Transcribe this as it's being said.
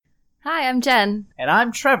Hi, I'm Jen. And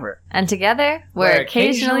I'm Trevor. And together, we're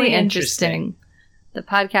Occasionally Interesting. The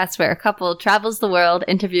podcast where a couple travels the world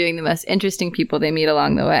interviewing the most interesting people they meet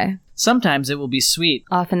along the way. Sometimes it will be sweet.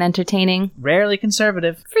 Often entertaining. Rarely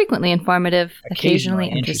conservative. Frequently informative. Occasionally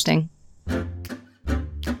interesting.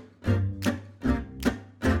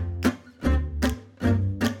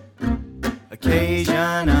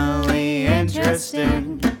 Occasionally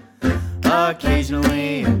interesting.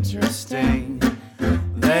 Occasionally interesting.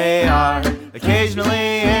 They are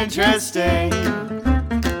occasionally interesting.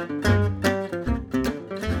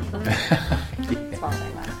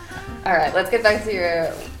 All right, let's get back to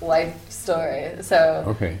your life story.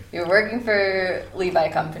 So, You're working for Levi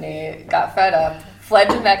Company, got fed up, fled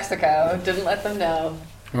to Mexico, didn't let them know.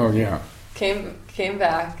 Oh yeah. Came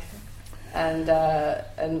back, and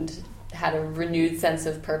had a renewed sense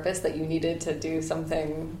of purpose that you needed to do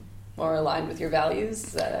something more aligned with your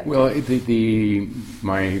values. Well,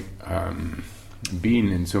 my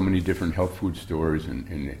being in so many different health food stores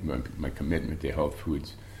and my commitment to health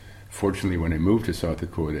foods. Fortunately, when I moved to South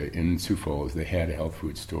Dakota in Sioux Falls, they had a health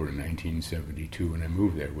food store in 1972 when I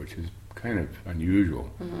moved there, which is kind of unusual,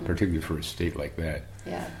 particularly for a state like that.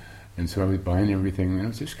 Yeah. And so I was buying everything, and I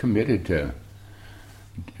was just committed to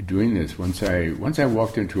doing this. Once I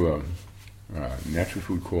walked into a natural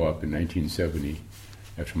food co-op in 1970,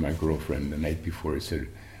 after my girlfriend the night before said,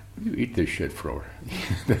 "What do you eat this shit for?"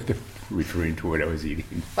 referring to what I was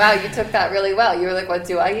eating. Wow, you took that really well. You were like, "What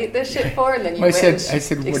do I eat this shit for?" And then you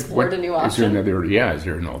explored a new option. Is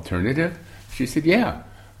there an alternative? She said, "Yeah,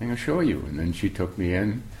 I'm going to show you." And then she took me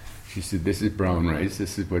in. She said, "This is brown rice.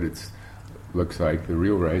 This is what it looks like, the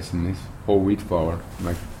real rice, and this whole wheat flour." I'm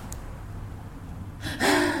like,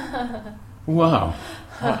 wow.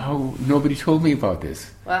 How nobody told me about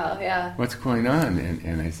this. Wow, yeah. What's going on?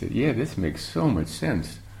 And I said, yeah, this makes so much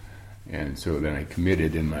sense. And so then I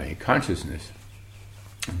committed in my consciousness.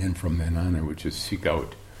 And then from then on, I would just seek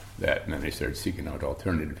out that. And then I started seeking out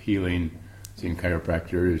alternative healing, seeing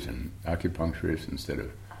chiropractors and acupuncturists instead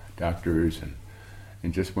of doctors,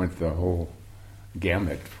 and just went the whole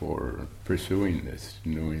gamut for pursuing this,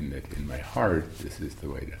 knowing that in my heart, this is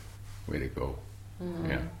the way to go.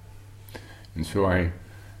 Mm-hmm. Yeah. And so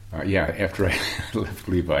after I left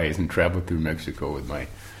Levi's and traveled through Mexico with my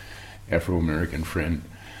Afro-American friend,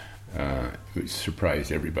 it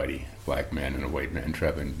surprised everybody, a black man and a white man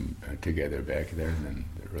traveling together back there in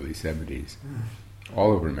the early 70s,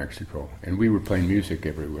 all over Mexico. And we were playing music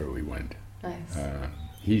everywhere we went. Nice.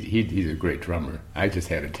 He's a great drummer. I just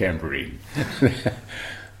had a tambourine.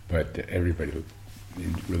 But everybody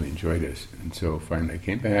really enjoyed us. And so finally I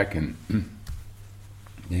came back and,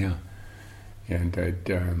 yeah. And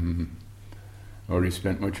I'd already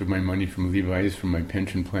spent much of my money from Levi's from my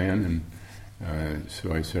pension plan, and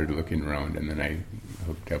so I started looking around, and then I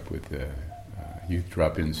hooked up with the Youth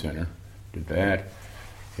Drop-In Center, did that,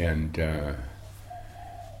 and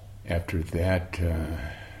after that,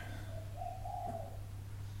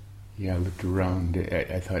 I looked around.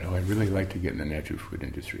 I thought, I really like to get in the natural food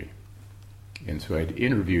industry, and so I'd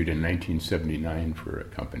interviewed in 1979 for a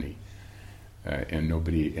company, and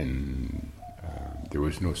there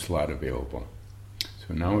was no slot available.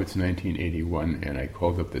 So now it's 1981, and I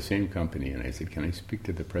called up the same company, and I said, "Can I speak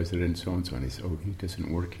to the president, so-and-so?" And they said, "Oh, he doesn't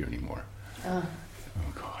work here anymore." Oh,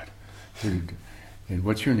 God. And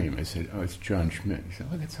what's your name? I said, "Oh, it's John Schmidt." He said,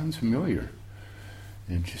 "Oh, that sounds familiar."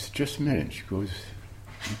 And just a minute, she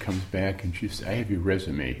comes back, and she says, "I have your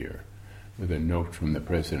resume here with a note from the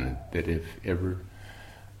president that if ever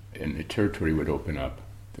a territory would open up,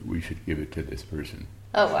 that we should give it to this person."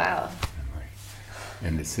 Oh, wow.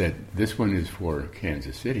 And it said, "This one is for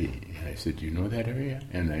Kansas City." And I said, "Do you know that area?"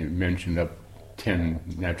 And I mentioned up 10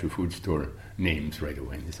 natural food store names right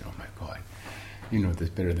away. And they said, "Oh my God, you know this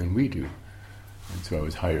better than we do." And so I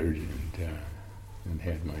was hired and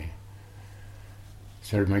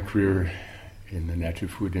started my career in the natural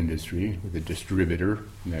food industry with a distributor,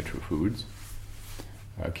 Natural Foods,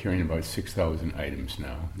 carrying about 6,000 items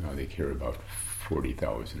now. Now they carry about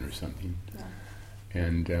 40,000 or something. Yeah.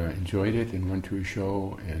 And enjoyed it and went to a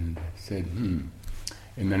show and said,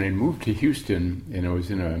 And then I moved to Houston, and I was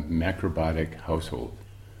in a macrobiotic household.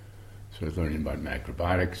 So I was learning about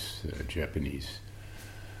macrobiotics, a Japanese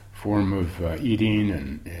form of eating,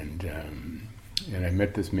 and I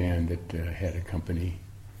met this man that had a company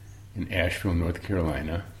in Asheville, North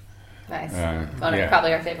Carolina. Nice.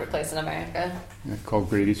 Probably our favorite place in America. Called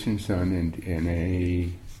Great Eastern Sun, and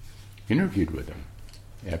I interviewed with him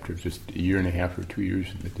after just a year and a half or 2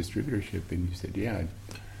 years in the distributorship, and he said,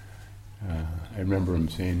 I remember him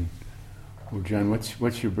saying, "Well, John,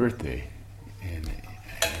 what's your birthday?" And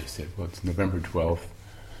I said, "Well, it's November 12th,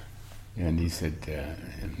 And he said,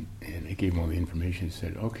 and I gave him all the information. He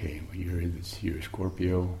said, okay, well, you're a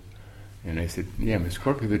Scorpio. And I said, yeah, I'm a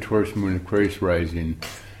Scorpio, the Taurus moon, Aquarius rising,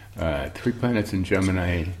 3 planets in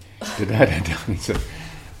Gemini, da-da-da-da. He said,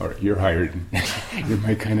 all right, you're hired. You're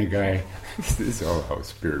my kind of guy. This is all how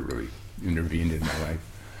Spirit really intervened in my life.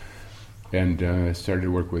 And started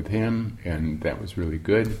to work with him, and that was really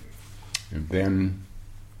good. And then,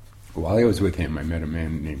 while I was with him, I met a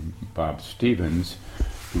man named Bob Stevens,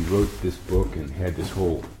 who wrote this book and had this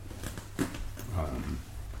whole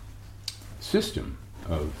system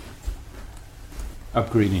of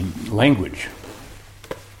upgrading language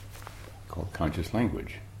called conscious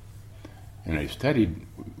language. And I studied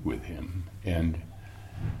with him, and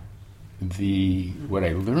what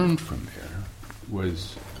I learned from there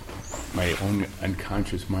was my own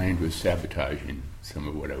unconscious mind was sabotaging some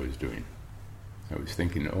of what I was doing. I was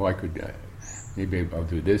thinking, I could, maybe I'll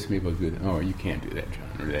do this, maybe I'll do that. Oh, you can't do that,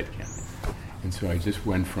 John, or that can't. And so I just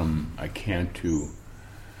went from I can't to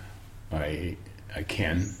I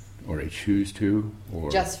can, or I choose to, or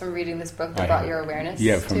just from reading this book that brought your awareness.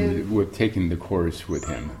 Yeah, with taking a course with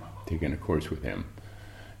him,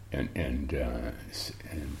 and it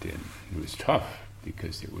was tough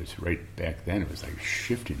because it was right back then. It was like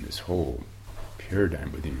shifting this whole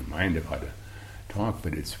paradigm within your mind of how to talk,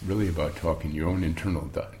 but it's really about talking your own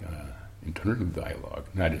internal dialogue,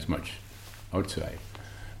 not as much outside.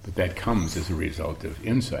 But that comes as a result of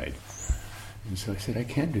inside. And so I said, I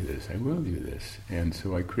can do this, I will do this. And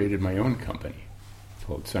so I created my own company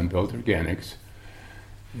called Sunbelt Organics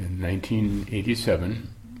in 1987.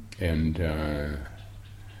 And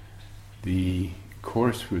the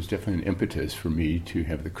course was definitely an impetus for me to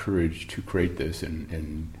have the courage to create this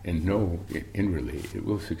and know inwardly it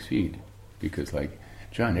will succeed. Because like,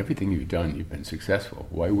 John, everything you've done, you've been successful.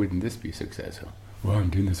 Why wouldn't this be successful? Well, I'm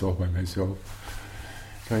doing this all by myself.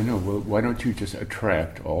 So I know, well, why don't you just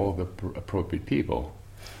attract all the appropriate people,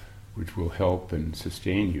 which will help and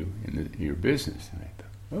sustain you in your business? And I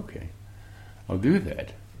thought, okay, I'll do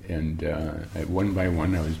that. And one by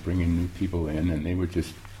one, I was bringing new people in, and they would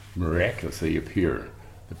just miraculously appear.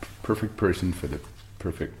 The perfect person for the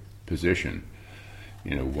perfect position.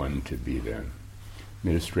 One to be the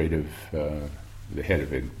administrative, the head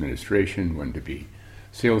of administration, one to be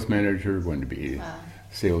sales manager, one to be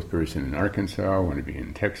salesperson in Arkansas, one to be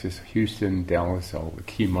in Texas, Houston, Dallas, all the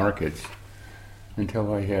key markets,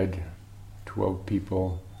 until I had 12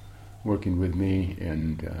 people working with me,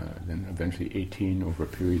 and then eventually 18 over a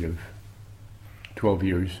period of 12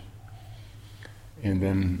 years. And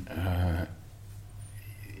then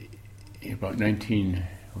about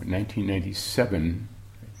 1997,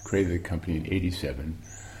 created the company in 87,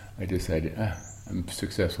 I decided, I'm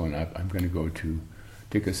successful enough, I'm going to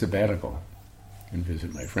take a sabbatical and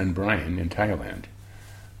visit my friend Brian in Thailand,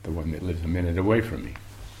 the one that lives a minute away from me.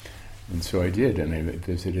 And so I did, and I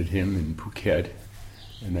visited him in Phuket,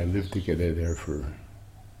 and I lived together there for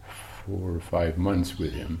 4 or 5 months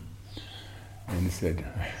with him. And he said,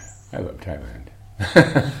 I love Thailand.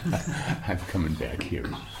 I'm coming back here.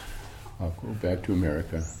 I'll go back to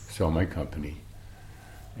America, sell my company.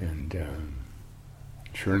 And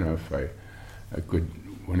sure enough,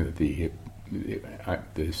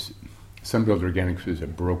 this Sunbelt Organics was a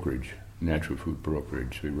brokerage, natural food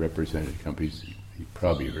brokerage. We represented companies, you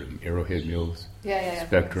probably heard of them, Arrowhead Mills,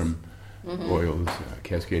 Spectrum, Oils,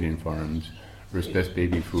 Cascadian Farms, Earth's Best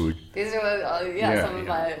Baby Food. These are some of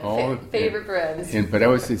my favorite brands. But I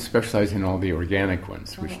was specializing in all the organic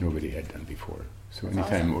ones, which nobody had done before. So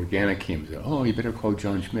anytime organic came, you better call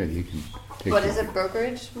John Schmidt. He can take What does a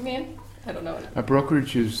brokerage mean? I don't know. A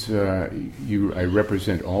brokerage is, I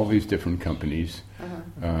represent all these different companies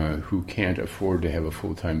who can't afford to have a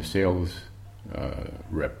full-time sales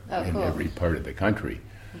rep in every part of the country.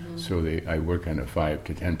 So I work on a 5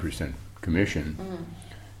 to 10% commission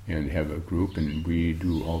and have a group, and we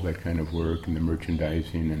do all that kind of work and the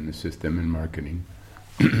merchandising and assist them in marketing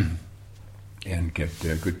and get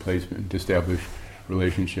good placement, establish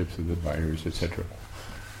relationships with the buyers, etc.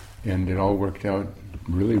 And it all worked out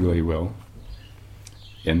really, really well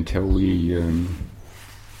until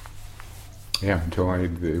until I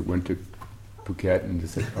went to Phuket and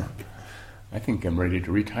just said, I think I'm ready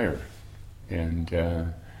to retire.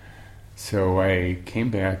 And so I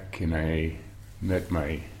came back and I met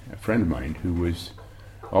a friend of mine who was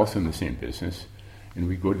also in the same business, and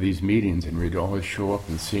we'd go to these meetings and we'd always show up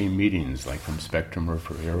in the same meetings, like from Spectrum or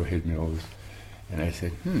for Arrowhead Mills. And I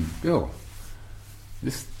said, Bill,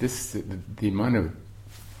 the amount of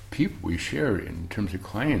people we share in terms of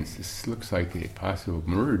clients, this looks like a possible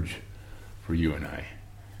merge for you and I.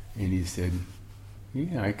 And he said,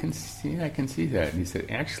 yeah, I can see that. And he said,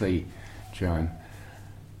 actually, John,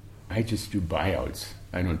 I just do buyouts.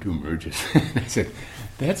 I don't do merges. I said,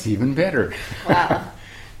 that's even better. Wow.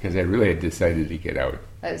 Because I really had decided to get out.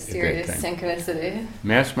 That was serious synchronicity.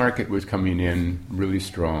 Mass market was coming in really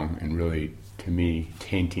strong and really, to me,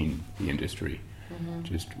 tainting the industry.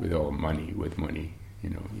 Just with money.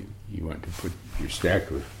 You want to put your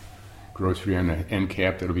stack of grocery on an end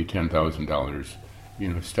cap that'll be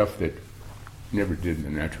 $10,000. Stuff that never did in the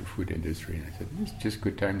natural food industry. And I said, it's just a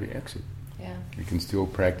good time to exit. Yeah. You can still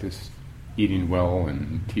practice eating well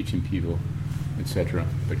and teaching people, etc.,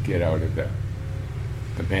 but get out of the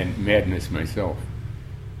madness myself.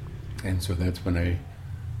 And so that's when I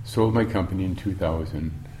sold my company in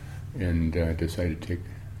 2000 and decided to take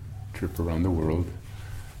a trip around the world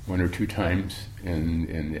 1 or 2 times and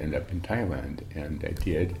end up in Thailand. And I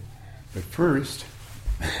did. But first,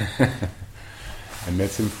 I met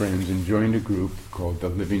some friends and joined a group called the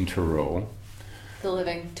Living Tarot. The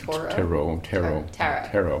Living Tarot?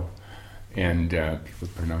 Tarot. And people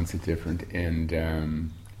pronounce it different.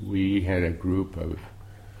 And we had a group of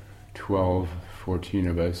 12, 14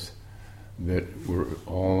 of us that were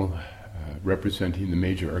all representing the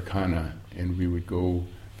major arcana. And we would go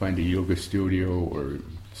find a yoga studio or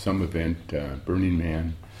some event, Burning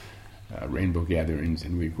Man, rainbow gatherings,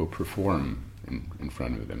 and we'd go perform in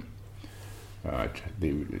front of them.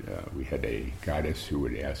 We had a goddess who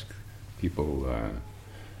would ask people,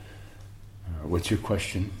 what's your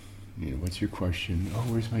question? What's your question? Oh,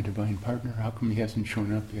 where's my divine partner? How come he hasn't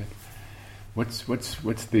shown up yet? What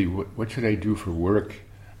should I do for work?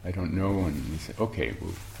 I don't know. And we said, okay,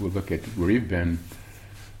 we'll look at where you've been,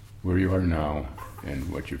 where you are now,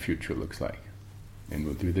 and what your future looks like. And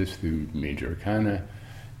we'll do this through major arcana.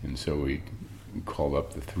 And so we call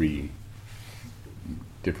up the 3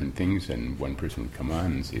 different things, and one person would come on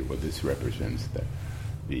and say, well, this represents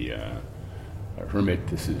the hermit.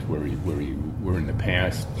 This is where you were in the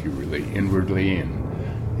past. You really inwardly, and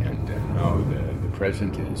now the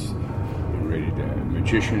present is you're ready to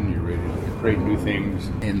magician. You're ready to create new things.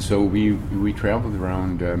 And so we traveled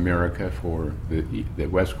around America for the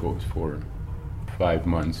West Coast for 5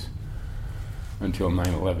 months until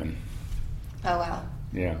 9/11. Oh wow!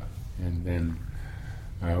 Yeah, and then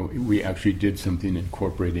we actually did something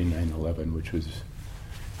incorporating 9/11, which was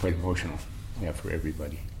quite emotional, for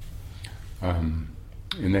everybody. And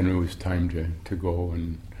then it was time to go,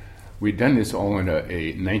 and we'd done this all in a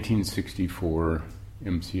 1964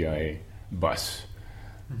 MCI bus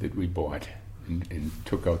that we bought, and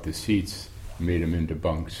took out the seats, made them into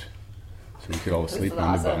bunks, so we could all sleep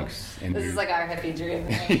on the bunks. And this is like our hippie dream.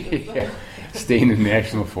 Yeah, staying in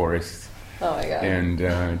national forests. Oh my God.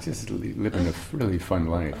 And just living a really fun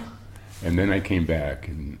life. And then I came back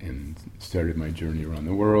and started my journey around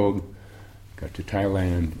the world, got to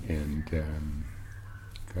Thailand, and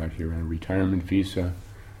got here on a retirement visa.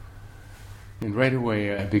 And right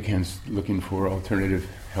away I began looking for alternative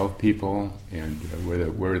health people and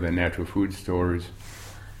where are the natural food stores,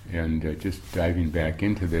 and just diving back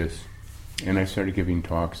into this. And I started giving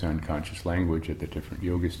talks on conscious language at the different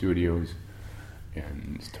yoga studios,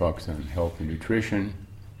 and talks on health and nutrition,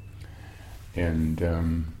 and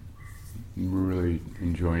really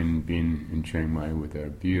enjoying being in Chiang Mai with a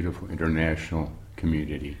beautiful international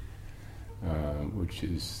community, which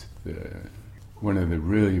is one of the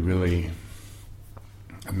really, really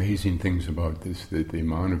amazing things about this, that the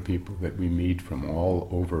amount of people that we meet from all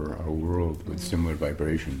over our world with similar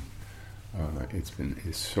vibration.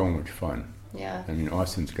 It's so much fun. Yeah. I mean,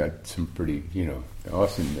 Austin's got some pretty,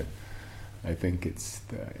 Austin, I think you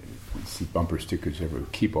see bumper stickers everywhere,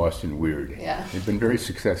 keep Austin weird. Yeah. They've been very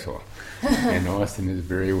successful. And Austin is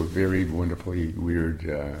very, very wonderfully weird,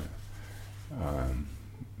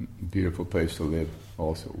 beautiful place to live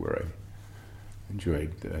also, where I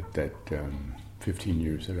enjoyed that 15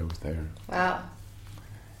 years that I was there. Wow.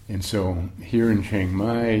 And so here in Chiang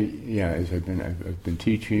Mai, as I've been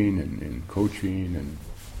teaching and coaching and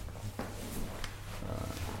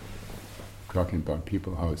talking about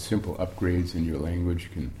people, how simple upgrades in your language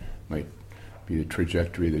might be the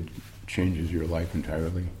trajectory that changes your life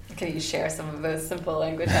entirely. Can you share some of those simple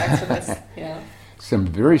language hacks with us? Yeah. Some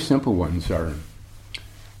very simple ones are,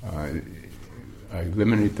 I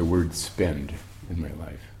eliminate the word spend in my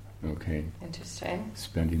life. Okay. Interesting.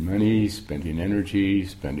 Spending money, spending energy,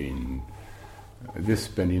 spending this,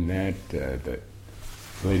 spending that,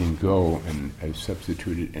 letting go, and I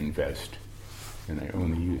substituted invest. And I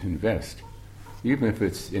only use invest. even if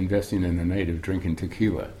it's investing in a night of drinking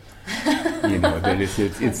tequila. That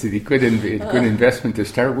it's a good investment to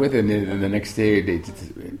start with, and then the next day,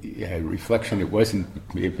 reflection, it wasn't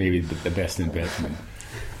maybe the best investment.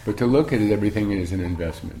 But to look at everything as an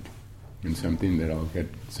investment in something that I'll get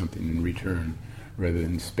something in return, rather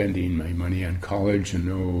than spending my money on college and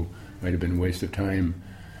might have been a waste of time.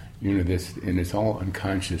 This, and it's all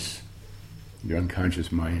unconscious. Your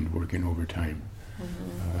unconscious mind working overtime.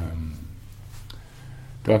 Mm-hmm.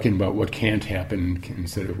 Talking about what can't happen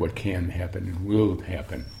instead of what can happen and will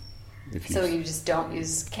happen. So you just don't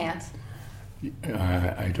use can't?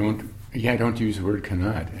 I don't use the word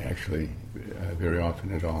cannot, actually, very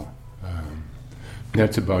often at all.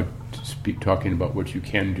 That's about talking about what you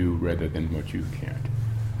can do rather than what you can't.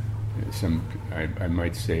 I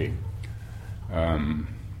might say,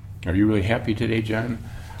 are you really happy today, John?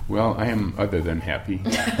 Well, I am other than happy.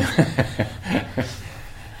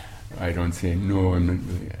 I don't say, no, I'm not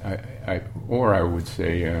really. Or I would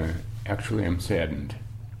say, actually, I'm saddened.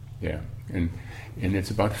 Yeah, and it's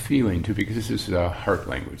about feeling, too, because this is a heart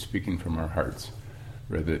language, speaking from our hearts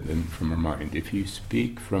rather than from our mind. If you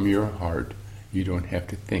speak from your heart, you don't have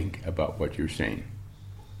to think about what you're saying.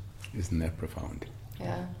 Isn't that profound?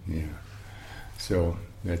 Yeah. Yeah. So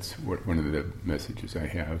that's one of the messages I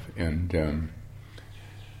have. And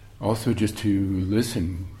also just to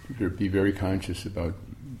listen, be very conscious about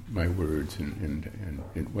my words and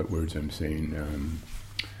what words I'm saying.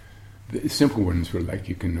 The simple ones were like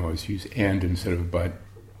you can always use and instead of but.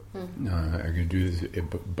 I can do this,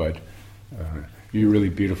 but you're really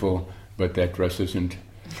beautiful, but that dress isn't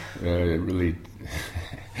really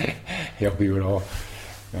help you at all.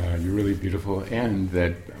 You're really beautiful, and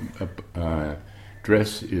that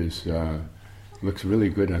dress is looks really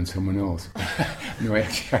good on someone else. No,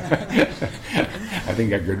 actually, I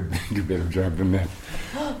think I could do a better job than that.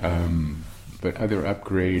 But other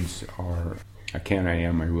upgrades are I can, I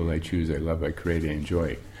am, I will, I choose, I love, I create, I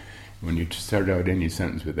enjoy. When you start out any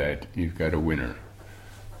sentence with that, you've got a winner.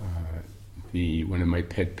 One of my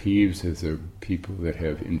pet peeves is the people that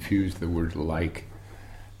have infused the word like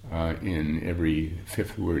in every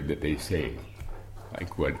fifth word that they say.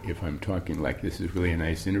 Like what, if I'm talking like this is really a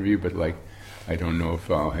nice interview, but like I don't know if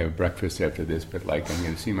I'll have breakfast after this, but like I'm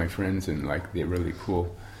going to see my friends and like they're really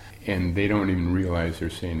cool. And they don't even realize they're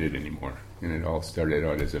saying it anymore. And it all started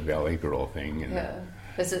out as a Valley Girl thing. And yeah.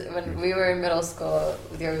 This is when we were in middle school.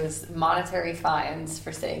 There was monetary fines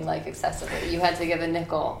for saying like excessively. You had to give a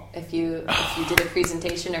nickel if you did a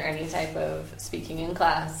presentation or any type of speaking in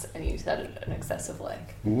class, and you said an excessive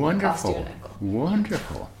like. Wonderful. Cost you a nickel.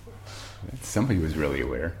 Wonderful. Somebody was really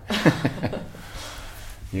aware.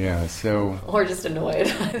 Yeah. So. Or just annoyed.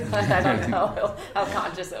 I don't know how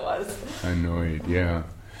conscious it was. Annoyed. Yeah.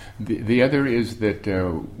 The other is that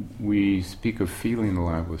we speak of feeling a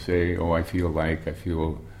lot. We'll say, oh, I feel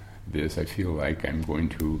this, I feel like I'm going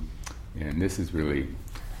to, and this is really,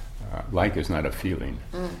 like is not a feeling.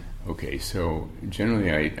 Okay, so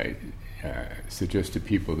generally I suggest to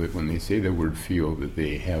people that when they say the word feel, that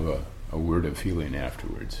they have a word of feeling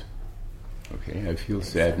afterwards. Okay, I feel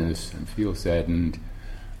sadness, I feel saddened,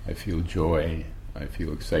 I feel joy, I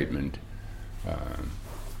feel excitement.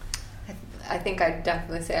 I think I'd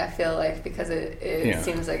definitely say I feel like, because it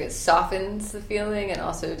seems like it softens the feeling and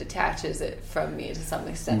also detaches it from me to some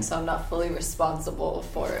extent, so I'm not fully responsible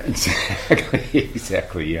for it.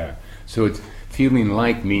 Exactly, yeah. So it's feeling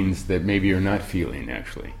like means that maybe you're not feeling,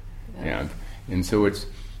 actually. Yeah. And so it's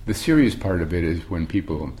the serious part of it is when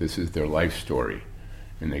people, this is their life story,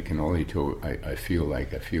 and they can only tell, I feel like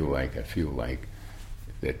that,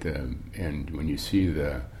 and when you see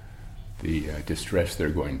the distress they're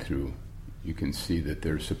going through, you can see that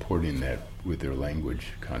they're supporting that with their language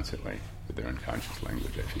constantly, with their unconscious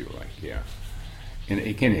language. I feel like, yeah. And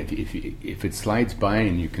again, if it slides by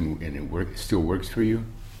and it still works for you,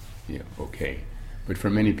 yeah, okay. But for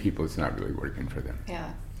many people, it's not really working for them.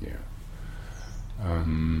 Yeah. Yeah.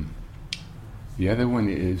 The other one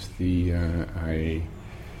is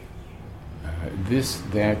this,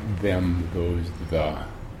 that, them, those, the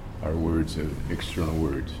are words of external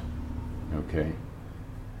words. Okay.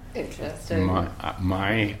 Interesting.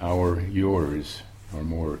 My, our, yours are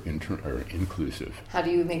more inclusive. How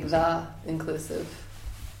do you make the inclusive?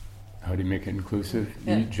 How do you make it inclusive?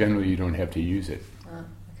 Yeah. Generally, you don't have to use it.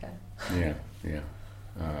 Okay. Yeah.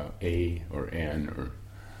 A or an or.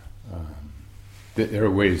 There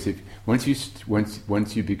are ways that once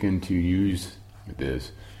you begin to use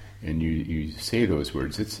this, and you say those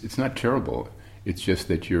words, it's not terrible. It's just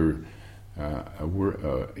that you're. A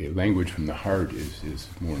language from the heart is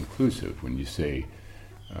more inclusive when you say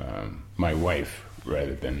my wife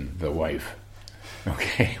rather than the wife.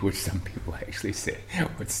 Okay, which some people actually say,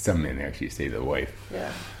 which some men actually say the wife.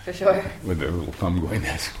 Yeah, for sure. With a little thumb going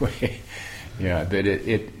this way. Yeah, that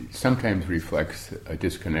it sometimes reflects a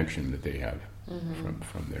disconnection that they have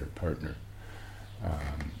from their partner.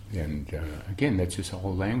 Again, that's just a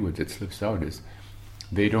whole language that slips out. Is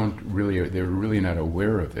they're really not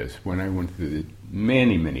aware of this. When I went through the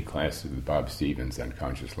many classes with Bob Stevens on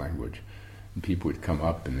conscious language, and people would come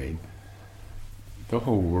up and the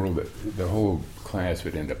whole class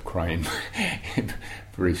would end up crying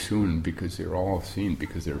very soon because they're all seen,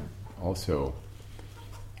 because they're also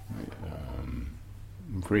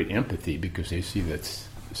great empathy, because they see that's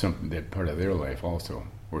something, that part of their life also,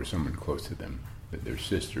 or someone close to them, that their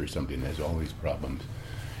sister or something has all these problems.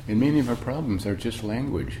 And many of our problems are just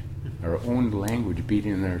language, our own language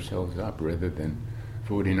beating ourselves up rather than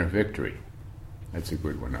voting our victory. That's a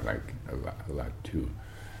good one. I like a lot too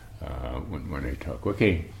when I talk.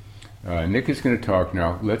 Okay, Nick is going to talk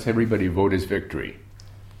now. Let's everybody vote his victory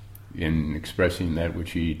in expressing that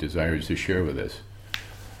which he desires to share with us.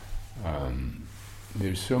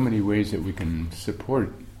 There's so many ways that we can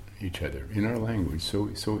support each other in our language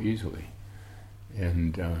so easily.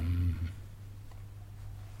 And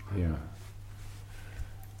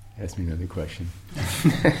ask me another question.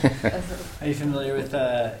 Are you familiar with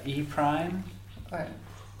E prime?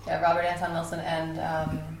 Robert Anton Wilson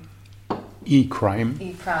and E crime.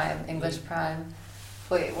 E prime, English prime.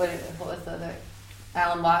 Wait, what was the other?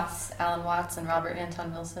 Alan Watts and Robert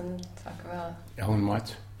Anton Wilson talk about. Alan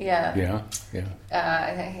Watts? Yeah.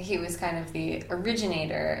 Yeah. He was kind of the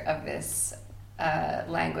originator of this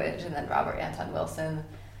language, and then Robert Anton Wilson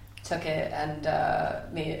took it and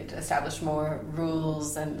established more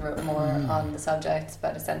rules and wrote more on the subject,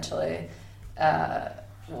 but essentially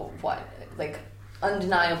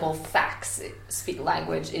undeniable facts speak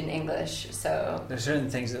language in English. So there's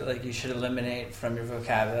certain things that you should eliminate from your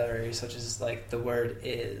vocabulary, such as the word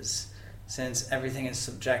is. Since everything is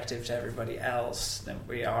subjective to everybody else, then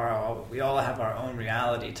we all have our own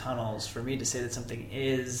reality tunnels. For me to say that something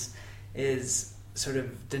is sort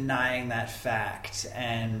of denying that fact,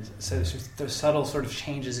 and so those subtle sort of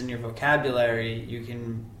changes in your vocabulary, you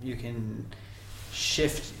can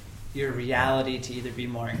shift your reality to either be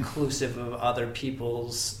more inclusive of other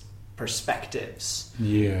people's perspectives.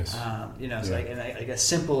 Yes. Like a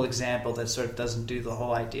simple example that sort of doesn't do the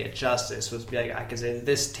whole idea justice would be I could say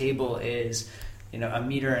this table is, 1.5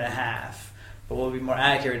 meters, but what would be more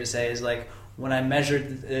accurate to say is when I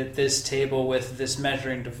measured this table with this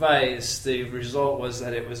measuring device, the result was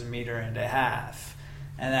that it was 1.5 meters, and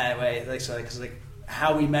that way, because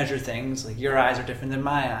how we measure things, your eyes are different than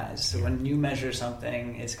my eyes. So when you measure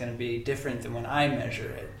something, it's going to be different than when I measure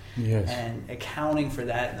it. Yes. And accounting for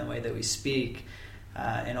that in the way that we speak,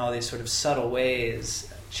 in all these sort of subtle ways,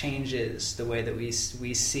 changes the way that we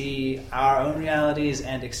see our own realities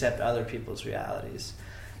and accept other people's realities.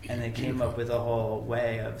 And they came up with a whole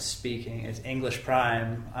way of speaking. It's English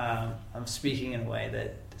prime. I'm speaking in a way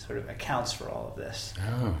that sort of accounts for all of this.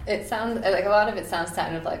 Oh. It sounds a lot of it sounds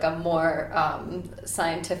kind of like a more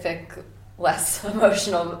scientific, less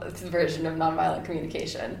emotional version of nonviolent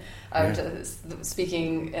communication. Just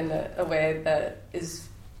speaking in a way that is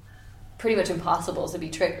pretty much impossible to be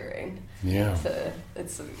triggering. Yeah.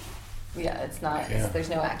 It's not. Yeah. There's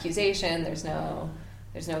no accusation. There's no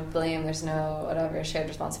blame. There's no whatever shared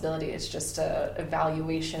responsibility. It's just a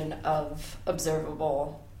evaluation of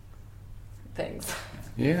observable things.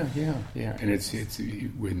 Yeah, and it's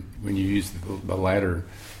when you use the latter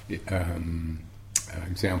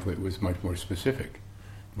example, it was much more specific.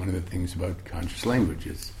 One of the things about conscious language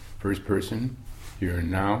is first person, here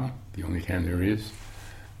and now, the only time there is,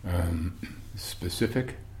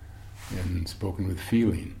 specific, and spoken with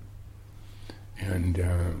feeling. And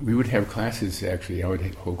we would have classes. Actually, I would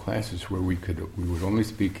have whole classes where we would only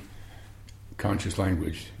speak conscious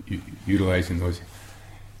language, utilizing those.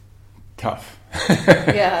 Tough.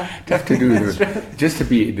 Yeah. Tough to do. Just to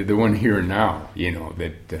be the one here and now,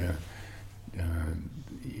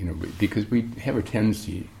 because we have a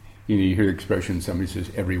tendency, you hear the expression, somebody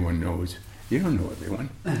says, everyone knows. You don't know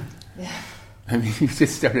everyone. Yeah. I mean, you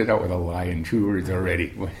just started out with a lie in 2 words already.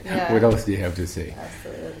 What else do you have to say?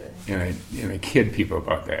 Absolutely. And I kid people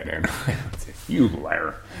about that. And I say, you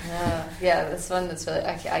liar. Yeah, this one that's really,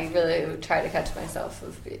 I really try to catch myself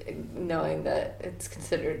with knowing that it's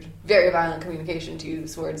considered very violent communication to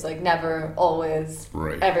use words like never, always,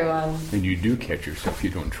 right. Everyone. And you do catch yourself,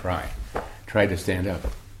 you don't try. Try to stand up.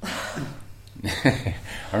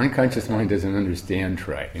 Our unconscious mind doesn't understand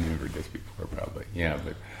try. You never did this before, probably. Yeah,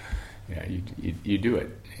 but you do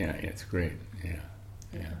it. Yeah, it's great. Yeah.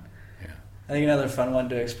 I think another fun one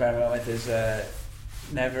to experiment with is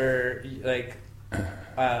never like.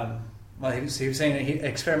 Well, he was saying that the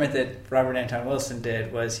experiment that Robert Anton Wilson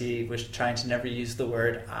did was he was trying to never use the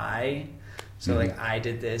word I. So like I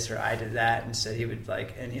did this or I did that. Instead, he would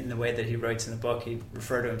like, and in the way that he writes in the book, he'd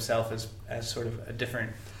refer to himself as sort of a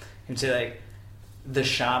different. He'd say like the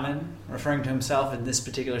shaman, referring to himself in this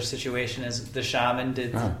particular situation as the shaman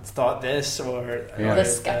thought this, or the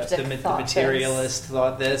skeptic the materialist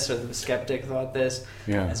thought this, or the skeptic thought this,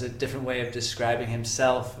 as a different way of describing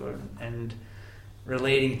himself and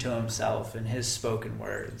relating to himself in his spoken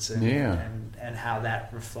words, and how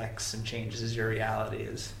that reflects and changes your reality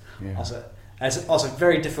is also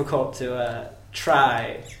very difficult to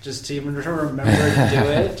try, just to even remember to do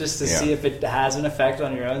it, just to see if it has an effect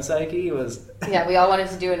on your own psyche. We all wanted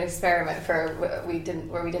to do an experiment where we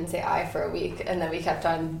didn't say I for a week, and then we kept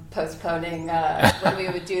on postponing when we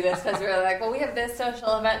would do this because we were like, well, we have this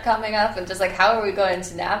social event coming up, and just like, how are we going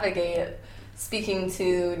to navigate speaking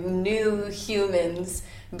to new humans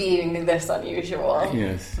being this unusual?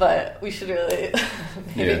 Yes. But we should really,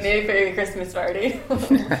 maybe for your Christmas party,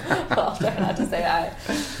 I'll try not to say I.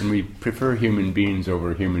 And we prefer human beings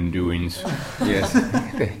over human doings. Yes.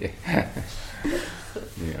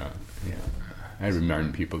 Yeah. I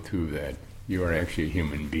remind people, too, that you are actually a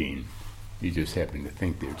human being. You just happen to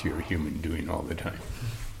think that you're a human doing all the time.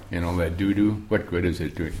 And all that doo-doo, what good is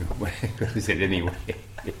it doing? What good is it anyway?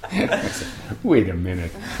 Wait a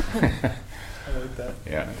minute. I like that.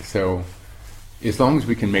 Yeah, so as long as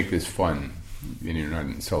we can make this fun, and you're not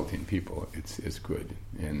insulting people, it's good.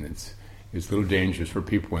 And it's a little dangerous for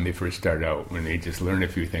people when they first start out, when they just learn a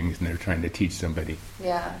few things and they're trying to teach somebody.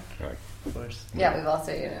 Yeah. Of course. Yeah, we've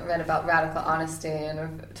also read about radical honesty and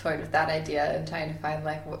we've toyed with that idea and trying to find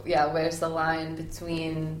where's the line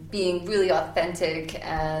between being really authentic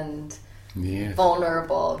and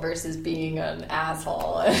vulnerable versus being an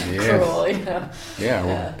asshole and cruel, Yeah,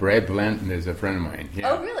 well, Brad Blanton is a friend of mine.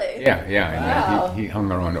 Yeah. Oh, really? Yeah. Wow. And, he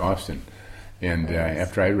hung around Austin. And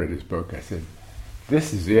after I read his book, I said,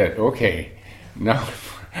 this is it. Okay, now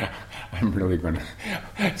I'm really going to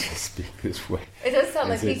just speak this way. It does sound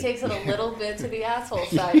like he takes it a little bit to the asshole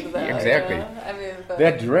side of that. Exactly. I mean,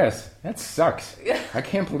 that dress, that sucks. I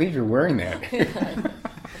can't believe you're wearing that.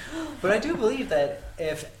 But I do believe that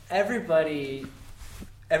if everybody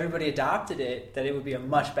adopted it, that it would be a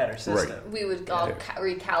much better system. Right. We would all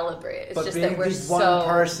recalibrate. It's but just being that we're one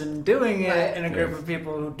person doing it in a group of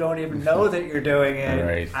people who don't even know that you're doing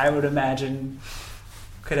it, I would imagine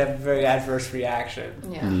could have a very adverse reaction.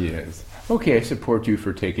 Yeah. Yes. Okay, I support you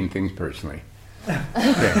for taking things personally. Okay.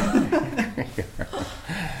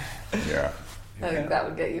 Yeah. I think that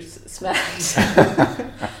would get you smacked.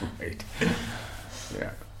 Right.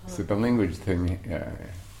 Yeah. So the language thing,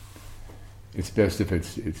 it's best if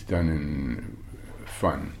it's done in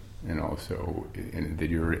fun, and also that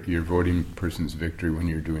you're voting person's victory when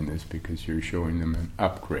you're doing this, because you're showing them an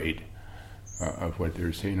upgrade of what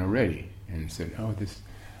they're saying already. And said,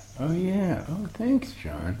 thanks,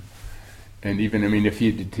 John. And even, if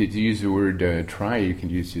you to use the word try, you can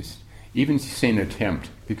use just, even saying attempt,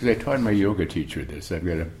 because I taught my yoga teacher this. I've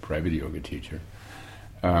got a private yoga teacher.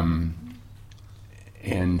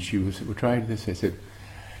 And she was, well, try this. I said,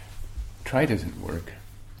 try doesn't work,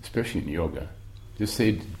 especially in yoga. Just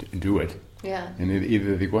say, do it. Yeah. And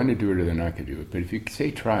either they're going to do it or they're not going to do it. But if you say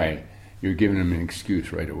try, you're giving them an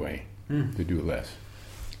excuse right away to do less.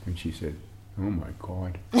 And she said, oh my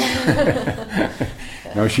God.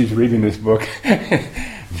 Now she's reading this book.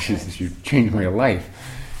 She says, you changed my life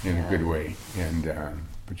in a good way. And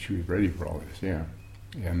but she was ready for all this,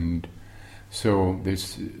 And so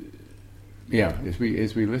this, as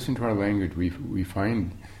we listen to our language, we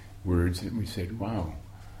find words and we said, wow,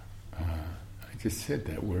 I just said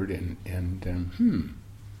that word and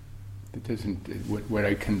that doesn't, what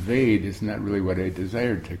I conveyed is not really what I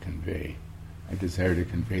desired to convey. I desire to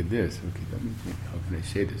convey this. Okay, let me think, how can I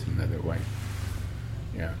say this another way?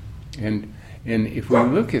 Yeah. And if we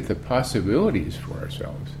look at the possibilities for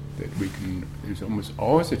ourselves, that we can, there's almost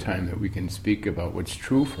always a time that we can speak about what's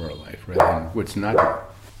true for our life rather than what's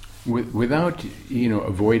not. Without,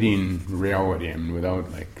 avoiding reality, without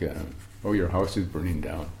your house is burning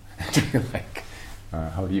down.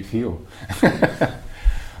 How do you feel?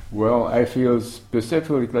 Well, I feel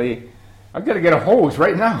specifically, I've got to get a hose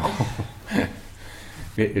right now.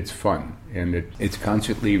 It's fun, and it's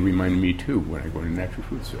constantly reminding me too when I go to a natural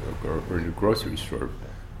food store or in a grocery store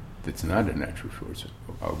that's not a natural food store.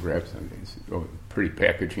 I'll grab something. Oh, pretty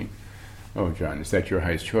packaging. Oh, John, is that your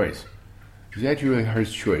highest choice? Is that your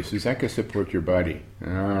highest choice? Is that going to support your body?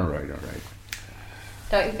 All right.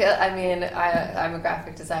 Don't you feel? I mean, I'm a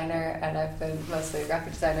graphic designer, and I've been mostly a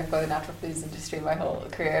graphic designer for the natural foods industry my whole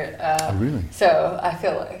career. Oh, really? So I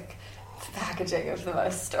feel like the packaging of the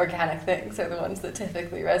most organic things are the ones that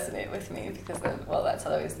typically resonate with me because, well, that's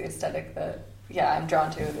always the aesthetic that I'm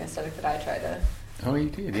drawn to, and the aesthetic that I try to. Oh, you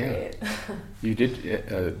did, create. yeah. You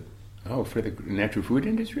did. For the natural food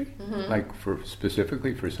industry, like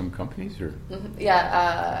specifically for some companies, or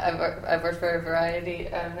Yeah, I've worked for a variety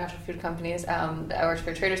of natural food companies. I worked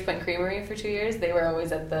for Traders Point Creamery for 2 years. They were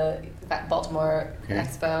always at the Baltimore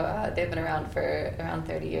Expo. They've been around for around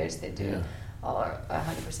 30 years. They do all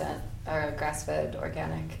 100% grass-fed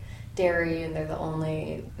organic dairy, and they're the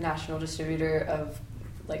only national distributor of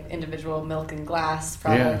like individual milk and glass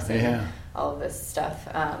products and all of this stuff.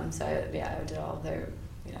 So I did all of their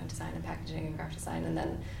design and packaging and graphic design, and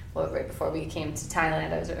then right before we came to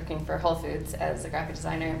Thailand, I was working for Whole Foods as a graphic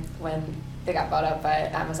designer when they got bought up by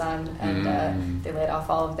Amazon, and they laid off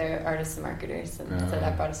all of their artists and marketers, and so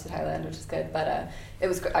that brought us to Thailand, which is good. But it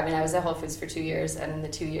was, I mean, I was at Whole Foods for 2 years, and in the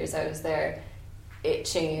 2 years I was there, it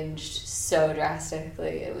changed so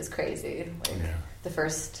drastically. It was crazy. The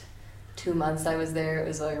first 2 months I was there, it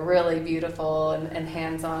was like really beautiful and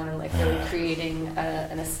hands-on, and like really creating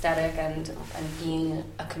an aesthetic and being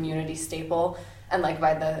a community staple. And like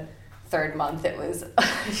by the third month, it was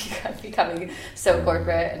becoming so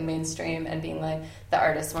corporate and mainstream, and being like the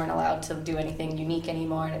artists weren't allowed to do anything unique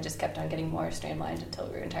anymore, and it just kept on getting more streamlined until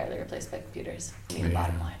we were entirely replaced by computers. I mean, the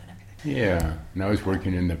bottom line and everything. Yeah, and I was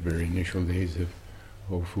working in the very initial days of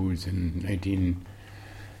Whole Foods in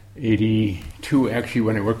 1982, actually,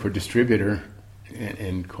 when I worked for a distributor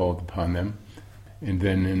and called upon them. And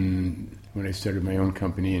then when I started my own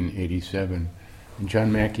company in 87, and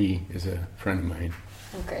John Mackey is a friend of mine.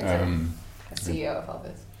 Okay, a CEO of all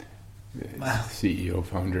this. Wow. CEO,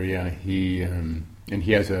 founder, yeah. He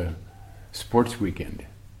has a sports weekend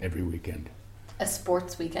every weekend. A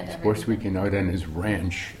sports weekend Out on his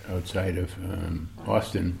ranch outside of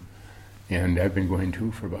Austin. And I've been going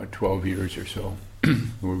to for about 12 years or so.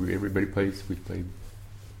 Where everybody plays. We played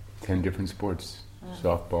 10 different sports: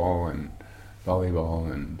 softball and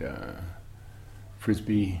volleyball and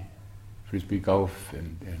frisbee golf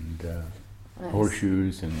and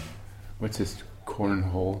horseshoes and what's this,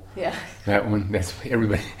 cornhole? Yeah. That one. That's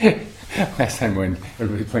everybody. Last time when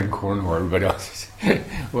everybody playing cornhole, everybody else.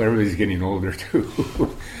 Everybody's getting older too.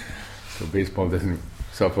 So softball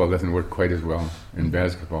doesn't work quite as well, and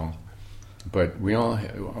basketball. But we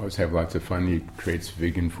always have lots of fun. He creates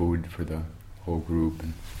vegan food for the whole group.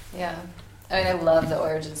 And yeah. I mean, I love the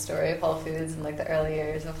origin story of Whole Foods and like the early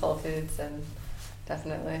years of Whole Foods, and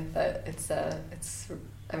definitely that it's I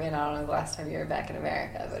mean, I don't know the last time you were back in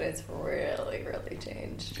America, but it's really, really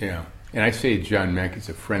changed. Yeah. And I say John Mackey's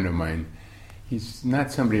a friend of mine. He's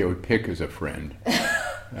not somebody I would pick as a friend.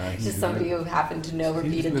 He's just somebody who happened to know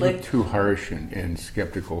repeatedly. He's a little too harsh and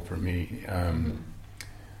skeptical for me.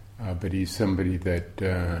 But he's somebody that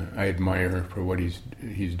I admire for what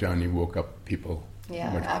he's done. He woke up people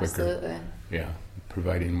much absolutely. quicker. Yeah,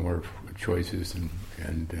 providing more choices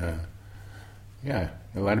and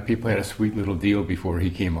a lot of people had a sweet little deal before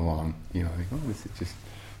he came along. Like, oh, this is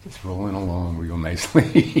just rolling along real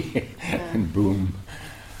nicely, and boom.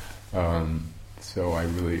 So I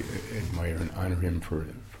really admire and honor him for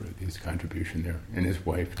his contribution there, and his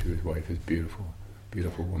wife too. His wife is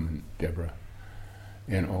beautiful woman, Deborah.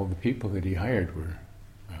 And all the people that he hired were,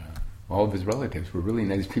 all of his relatives were really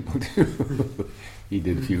nice people too. He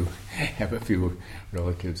did have a few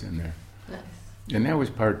relatives in there. Nice. And that was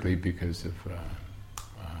partly because of,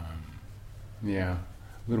 a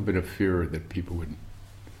little bit of fear that people would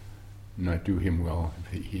not do him well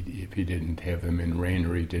if he didn't have them in reign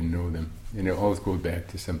or he didn't know them. And it always goes back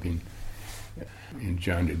to something, and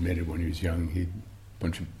John admitted when he was young, a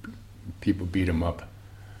bunch of people beat him up.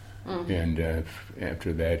 And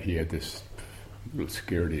after that, he had this little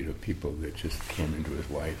scarcity of people that just came into his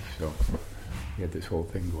life. So he had this whole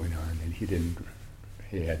thing going on, and he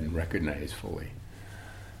hadn't recognized fully.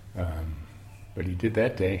 But he did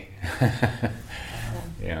that day.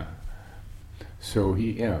 Yeah. So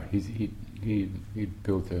he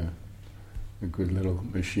built a good little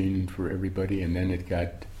machine for everybody, and then it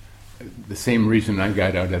got the same reason I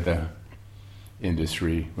got out of the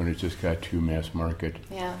industry when it just got too mass market.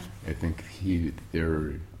 Yeah. I think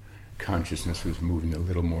their consciousness was moving a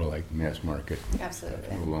little more like mass market.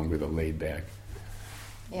 Absolutely. No longer the laid back,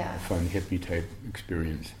 fun hippie type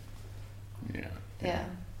experience. Yeah. Yeah.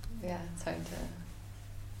 It's hard to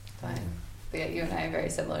find. Yeah, you and I are very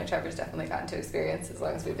similar. Trevor's definitely gotten to experience as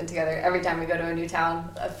long as we've been together. Every time we go to a new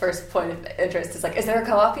town, a first point of interest is like, is there a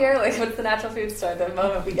co-op here? Like, what's the natural food store? The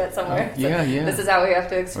moment we get somewhere, it's yeah, like, yeah. this is how we have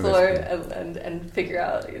to explore good. and figure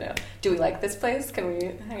out, do we like this place? Can we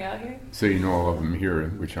hang out here? So you know all of them here,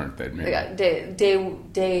 which aren't that many. Yeah,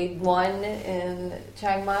 day one in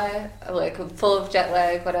Chiang Mai, like full of jet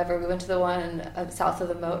lag, whatever. We went to the one south of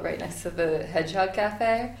the moat, right next to the Hedgehog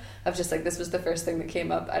Cafe. I was just like, this was the first thing that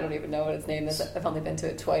came up. I don't even know what its name is. I've only been to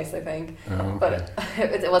it twice, I think. Oh, okay. But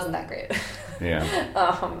it wasn't that great. Yeah.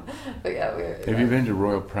 But yeah, Have you been to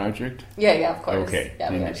Royal Project? Yeah, of course. Okay.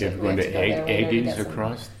 Yeah, we Have you gone to Aggie's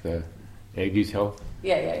across the Aggie's Health?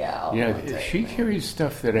 Yeah. Yeah, she carries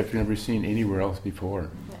stuff that I've never seen anywhere else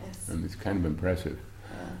before. Nice. It's kind of impressive.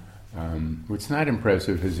 Yeah. What's not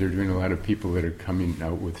impressive is they're doing a lot of people that are coming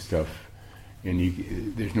out with stuff,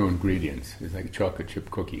 and there's no ingredients. It's like a chocolate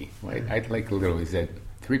chip cookie. Well, I'd like a little. Is that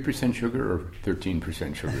 3% sugar or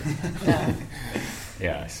 13% sugar? Yeah.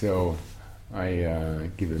 Yeah. So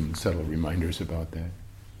I give them subtle reminders about that,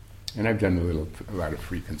 and I've done a lot of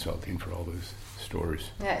free consulting for all those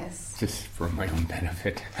stores. Nice. Just for my own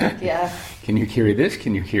benefit. Yeah. Can you carry this?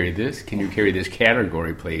 Can you carry this? Can you carry this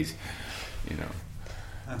category, please?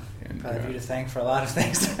 And, Probably you to thank for a lot of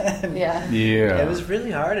things. Yeah. Yeah. It was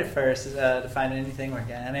really hard at first to find anything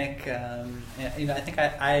organic. I think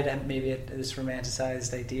I had maybe this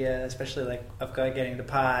romanticized idea, especially like of getting to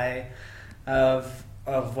Pai, of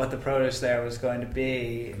what the produce there was going to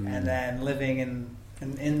be, and then living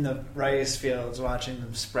in the rice fields, watching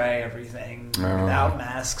them spray everything without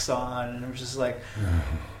masks on, and it was just like.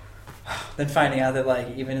 Then finding out that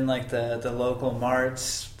like even in like the local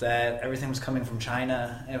marts that everything was coming from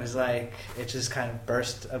China, it was like it just kind of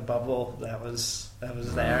burst a bubble that was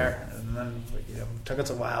there, and then it took us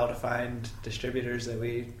a while to find distributors that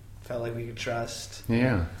we felt like we could trust.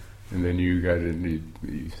 Yeah, and then you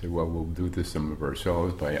said, well, we'll do this some of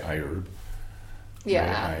ourselves by iHerb.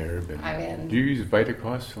 Yeah. By iHerb, and I mean, do you use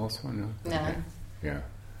Vitacost also? No. No. Yeah.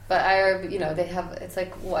 But iHerb, they have, it's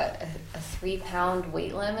like, what, a 3-pound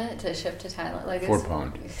weight limit to ship to Thailand? Like 4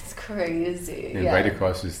 pound. It's crazy. And yeah.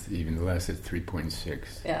 Vitacost is even less at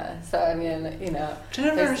 3.6. Yeah, so I mean, But I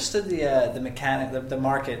never understood the mechanic, the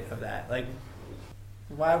market of that. Like,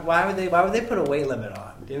 why would they put a weight limit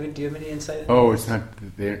on? Do you have any insight? Oh, it's not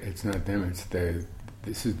them.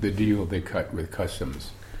 This is the deal they cut with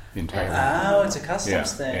customs in Thailand. Oh, it's a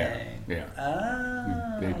customs thing. Yeah.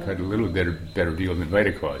 Oh. They cut a little better deal than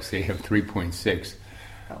Vitacost. They have 3.6.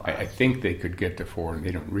 Oh, wow. I think they could get to 4, and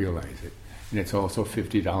they don't realize it. And it's also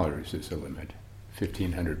 $50 is the limit,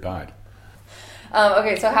 1,500 baht.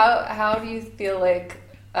 Okay, so how do you feel like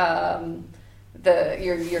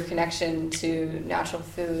your connection to natural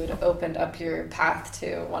food opened up your path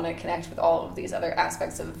to want to connect with all of these other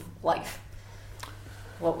aspects of life?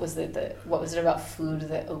 What was it about food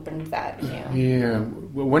that opened that in you? Yeah,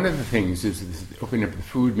 well, one of the things is opening up the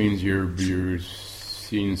food means you're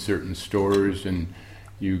seeing certain stores, and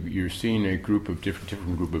you're seeing a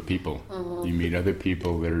different group of people. Mm-hmm. You meet other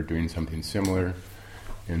people that are doing something similar,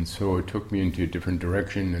 and so it took me into a different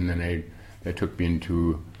direction, and then that took me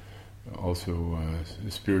into also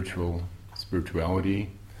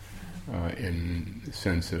spirituality in the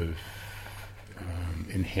sense of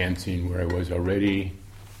enhancing where I was already.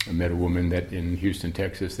 I met a woman in Houston,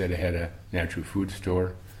 Texas, that had a natural food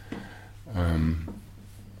store, and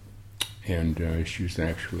she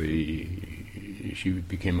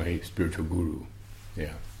became my spiritual guru.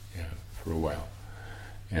 Yeah, for a while,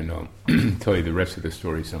 and I'll tell you the rest of the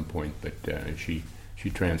story at some point. But she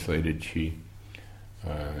translated. She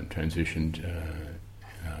transitioned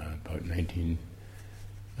about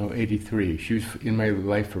 1983. She was in my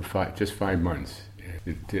life for just 5 months.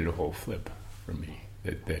 It did a whole flip for me.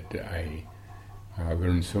 That I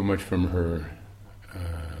learned so much from her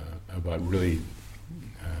about really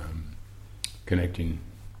connecting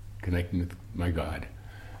with my God,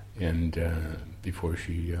 and before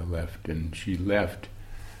she left, and she left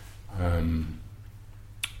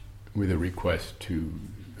with a request to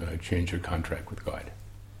change her contract with God.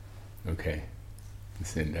 Okay,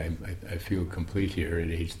 and I feel complete here at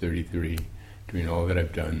age 33, doing all that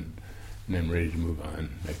I've done, and I'm ready to move on.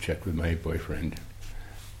 I've checked with my boyfriend,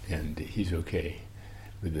 and he's okay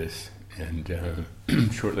with this. And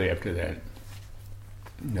shortly after that,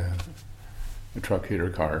 a truck hit her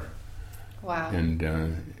car. Wow. And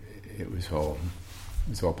it was all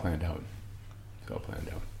planned out. It's all planned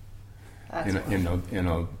out. And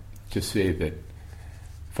I'll just say that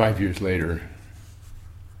 5 years later,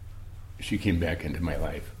 she came back into my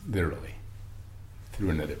life, literally, through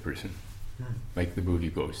another person. Like the movie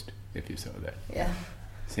Ghost, if you saw that. Yeah.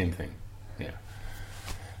 Same thing. Yeah.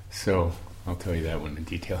 So I'll tell you that one in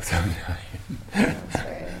detail sometime. That's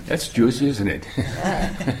right. That's juicy, isn't it?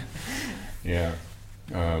 Yeah. Yeah.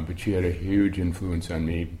 But she had a huge influence on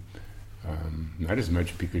me. Not as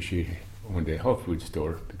much because she owned a health food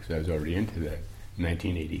store, because I was already into that in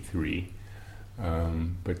 1983.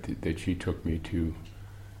 But that she took me to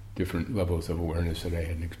different levels of awareness that I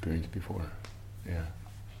hadn't experienced before. Yeah.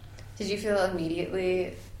 Did you feel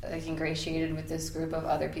immediately like ingratiated with this group of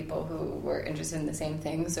other people who were interested in the same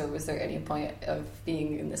things, or was there any point of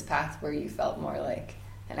being in this path where you felt more like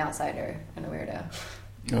an outsider and a weirdo?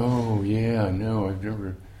 Oh yeah, no, I've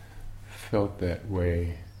never felt that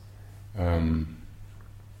way.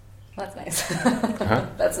 That's nice. Huh?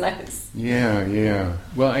 That's nice. Yeah.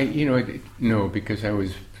 Well, no, because I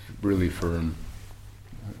was really firm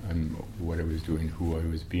on what I was doing, who I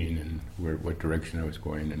was being, and what direction I was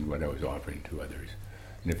going, and what I was offering to others.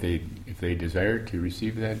 And if they desired to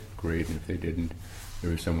receive that, great. And if they didn't,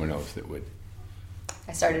 there was someone else that would.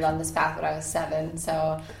 I started on this path when I was 7,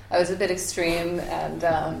 so I was a bit extreme, and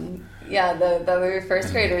the other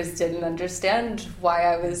first graders didn't understand why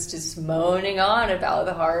I was just moaning on about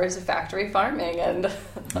the horrors of factory farming and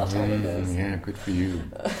alternatives. Yeah, good for you.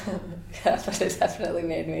 Yeah, but it definitely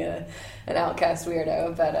made me an outcast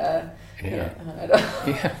weirdo. But Yeah. I don't.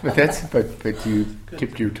 Yeah, but you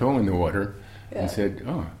tipped your toe in the water and said,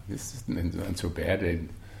 "Oh, this isn't not so bad.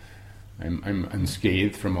 I'm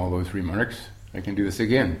unscathed from all those remarks. I can do this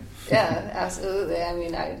again." Yeah, absolutely. I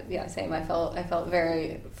mean, same. I felt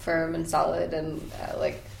very firm and solid, and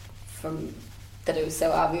from that it was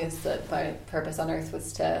so obvious that my purpose on Earth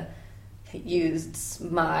was to use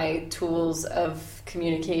my tools of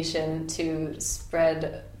communication to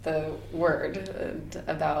spread the word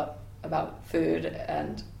about food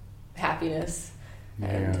and happiness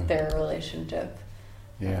and their relationship.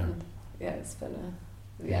 Yeah. And, it's been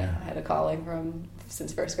I had a calling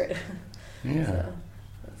since first grade. Yeah. So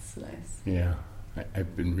that's nice. Yeah.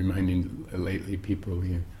 I've been reminding lately people,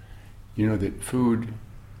 you know that food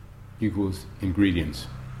equals ingredients.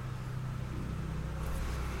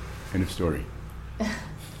 End of story.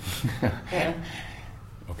 Yeah.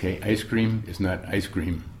 Okay, ice cream is not ice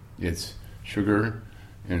cream. It's sugar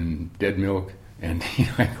and dead milk, and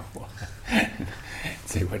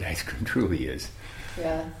say what ice cream truly is.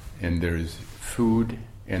 Yeah. And there's food,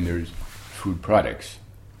 and there's food products.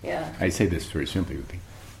 Yeah. I say this very simply.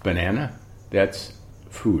 Banana, that's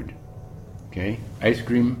food. Okay? Ice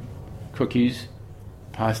cream, cookies,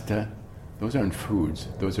 pasta, those aren't foods.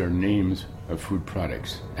 Those are names of food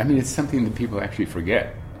products. I mean, it's something that people actually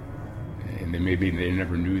forget. And maybe they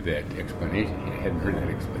never knew that explanation, hadn't heard that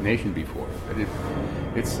explanation before. But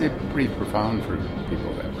it's pretty profound for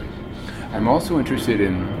people that way. I'm also interested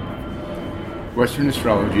in Western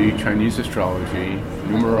astrology, Chinese astrology,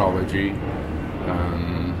 numerology,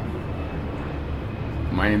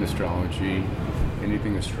 Mayan astrology,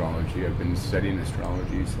 anything astrology. I've been studying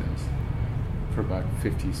astrology for about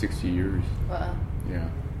 50, 60 years. Wow. Yeah.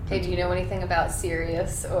 Hey, do you know anything about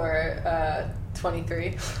Sirius or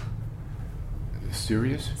 23?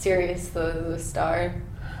 Sirius? Sirius, the star.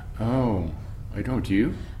 Oh, I don't. Do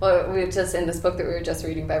you? Well, we just in this book that we were just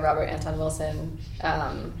reading by Robert Anton Wilson.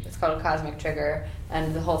 It's called Cosmic Trigger,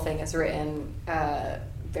 and the whole thing is written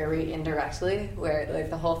very indirectly, where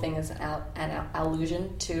the whole thing is an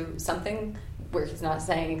allusion to something, where he's not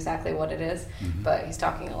saying exactly what it is, but he's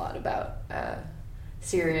talking a lot about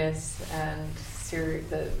Sirius and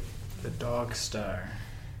the dog star.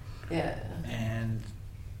 Yeah. And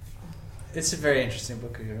it's a very interesting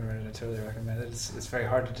book. If you've ever read it, I totally recommend it. It's very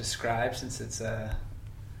hard to describe since it's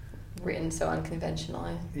written so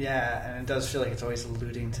unconventionally. Yeah, and it does feel like it's always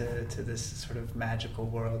alluding to this sort of magical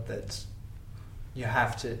world that you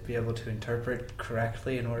have to be able to interpret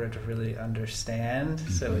correctly in order to really understand.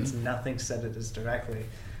 So it's nothing said it as directly.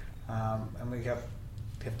 And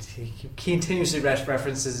he continuously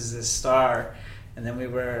references this star, and then we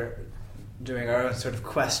were doing our own sort of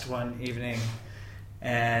quest one evening,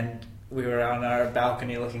 and we were on our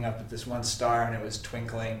balcony looking up at this one star, and it was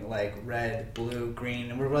twinkling like red, blue,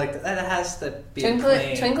 green, and we were like, that has to be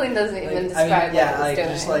twinkling doesn't even describe what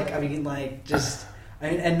it's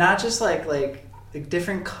doing. And not just like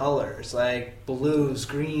different colors, like blues,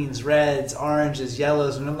 greens, reds, oranges,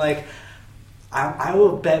 yellows, and I'm like, I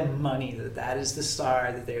will bet money that is the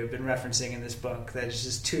star that they've been referencing in this book. That is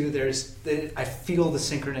just I feel the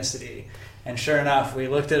synchronicity. And sure enough, we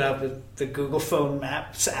looked it up with the Google Phone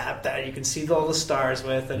Maps app that you can see all the stars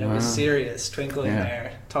with, and it was Sirius twinkling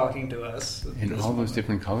there, talking to us. In all those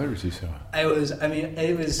different colors you saw. It was. And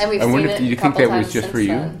we've I seen wonder it do you a think couple that was times just since for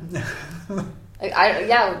you? then.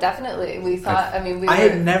 Yeah, definitely. We thought. I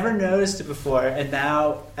had never noticed it before, and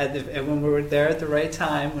now, when we were there at the right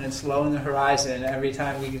time, when it's low in the horizon, every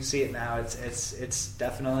time we can see it now, it's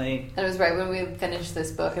definitely. And it was right when we finished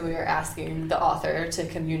this book, and we were asking the author to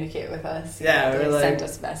communicate with us. Yeah, they we were sent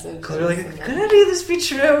us messages. Because we're like, could any of this be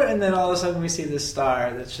true? And then all of a sudden we see this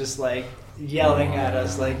star that's just like yelling at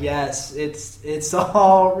us, like, yes, it's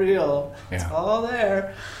all real. It's all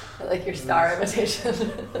there. Like your star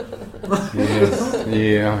imitation. Yes.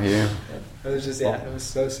 Yeah. It was just, it was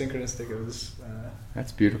so synchronistic. It was.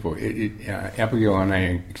 That's beautiful. Abigail and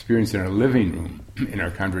I experienced in our living room, in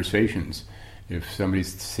our conversations, if somebody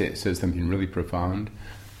says something really profound,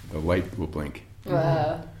 the light will blink.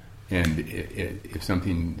 Wow. And if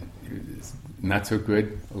something is not so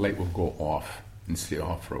good, the light will go off and stay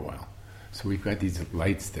off for a while. So we've got these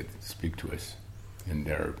lights that speak to us. And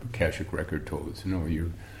our Akashic record told us, no,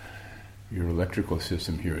 your electrical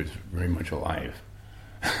system here is very much alive.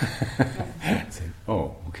 I said,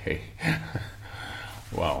 oh, okay.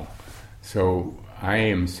 Wow. So I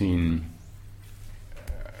am seeing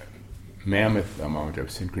mammoth amount of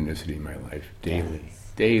synchronicity in my life daily.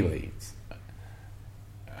 Yes. Daily.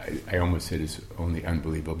 I almost said it's only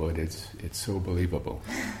unbelievable, but it's so believable.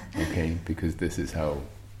 Okay? Because this is how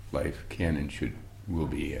life can and will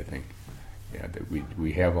be, I think. Yeah, that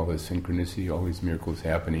we have all this synchronicity, all these miracles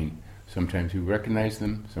happening. Sometimes we recognize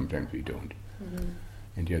them, sometimes we don't. Mm-hmm.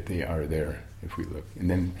 And yet they are there if we look. And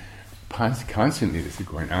then constantly this is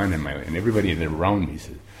going on in my life. And everybody around me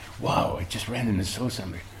says, wow, I just ran into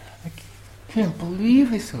somebody. I can't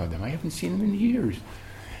believe I saw them. I haven't seen them in years.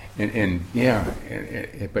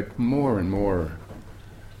 But more and more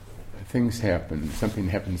things happen. Something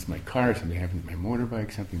happens to my car, something happens to my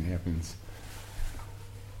motorbike, something happens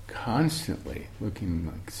constantly, looking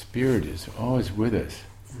like Spirit is always with us.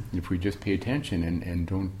 If we just pay attention and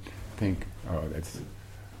don't think, that's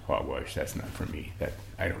hogwash, that's not for me, that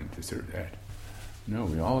I don't deserve that. No,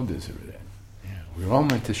 we all deserve that. Yeah, we're all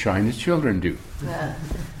meant to shine as children do. Yeah.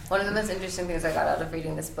 One of the most interesting things I got out of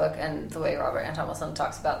reading this book and the way Robert Anton Wilson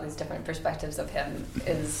talks about these different perspectives of him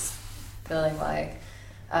is feeling like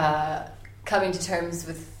coming to terms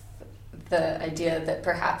with the idea that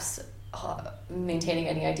perhaps maintaining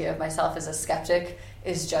any idea of myself as a skeptic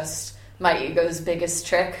is just my ego's biggest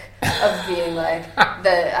trick of being like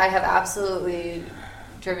that. I have absolutely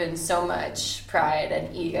driven so much pride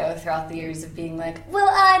and ego throughout the years of being like, well,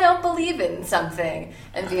 I don't believe in something,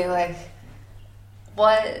 and being like,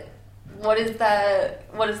 what is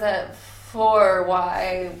that for?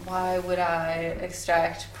 Why would I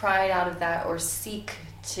extract pride out of that or seek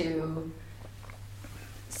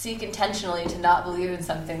intentionally to not believe in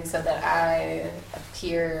something so that I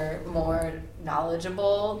appear more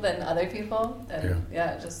knowledgeable than other people? And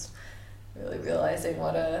just really realizing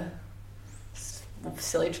what a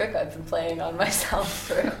silly trick I've been playing on myself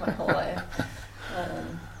for my whole life.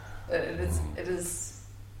 But it is.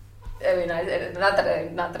 I mean, not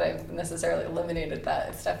that I've necessarily eliminated that.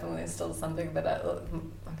 It's definitely still something that I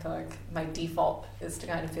feel like my default is to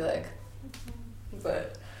kind of feel like,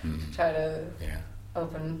 but try to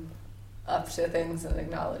open up to things and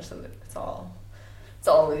acknowledge that it's all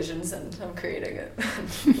illusions and I'm creating it.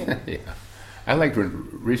 You know? Yeah, I liked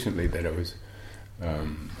recently that I was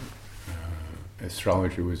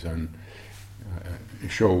astrologer was on a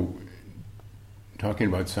show talking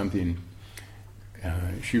about something.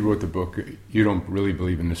 She wrote the book. You don't really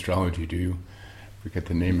believe in astrology, do you? Forget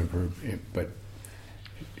the name of her, but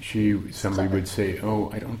somebody would say,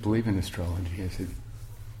 "Oh, I don't believe in astrology." I said,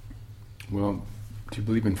 "Well, do you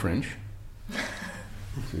believe in French?" I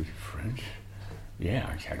said, "French?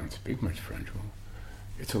 Yeah, I don't speak much French." Well,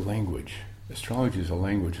 it's a language. Astrology is a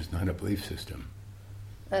language. It's not a belief system.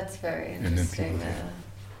 That's very interesting.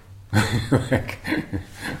 Like,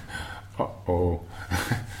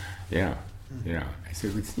 yeah. I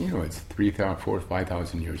said, it's 3,000, 4,000,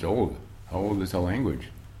 5,000 years old. How old is a language?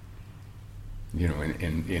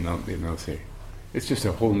 And I'll say, it's just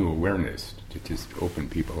a whole new awareness to just open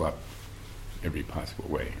people up every possible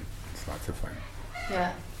way. It's lots of fun.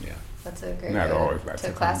 Yeah. Yeah. That's a great Not always lots to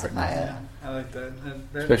of classify fun, it. Yeah, I like that.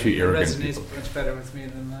 Especially arrogant resonates people. much better with me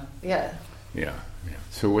than that. Yeah. Yeah.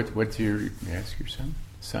 So what's your, may I ask your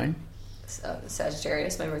sign?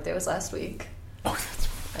 Sagittarius. My birthday was last week. Oh, that's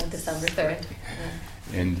on December 3rd.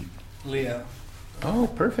 Yeah. And Leo. oh,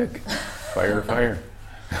 perfect. Fire.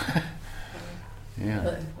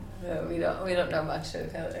 Yeah. We don't know much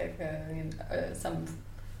of some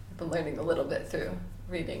I've been learning a little bit through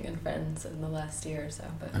reading and friends in the last year or so.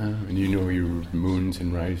 But And you know your moons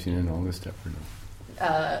and rising and all this stuff, or no?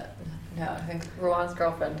 No, I think Ruan's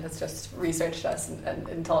girlfriend has just researched us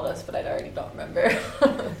and told us, but I already don't remember.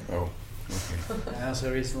 Oh, okay. I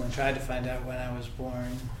also recently tried to find out when I was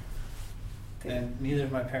born, and neither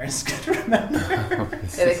of my parents could remember.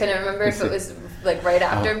 Yeah, they couldn't remember if it was like right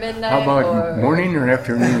after midnight. How about or morning or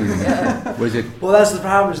afternoon? Yeah. Was it? Well, that's the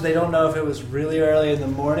problem, is they don't know if it was really early in the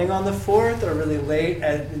morning on the 4th or really late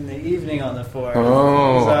in the evening on the 4th.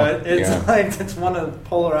 Oh, So it's yeah. like, it's one of the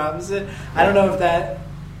polar opposite. I don't know if that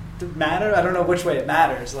matters. I don't know which way it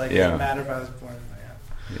matters. Like, Yeah. does it matter if I was born?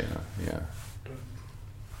 Yeah.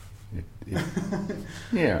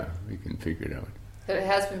 Yeah, we can figure it out. But it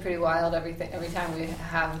has been pretty wild. Every time we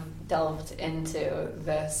have delved into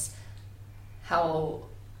this, how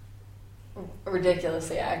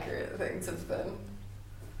ridiculously accurate things have been.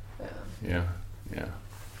 Yeah.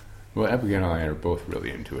 Well, Abigail and I are both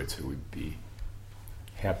really into it, so we'd be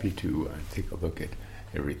happy to take a look at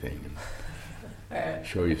everything and All right.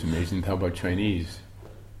 show you some amazing. How about Chinese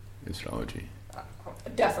astrology? I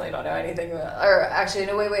definitely don't know anything about. Or actually,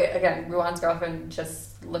 no, wait. Again, Ruan's girlfriend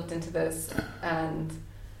just looked into this, and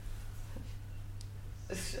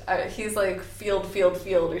he's like field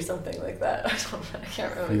or something like that. I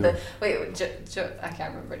can't remember. I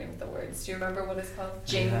can't remember any of the words. Do you remember what it's called?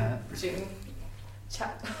 Jing.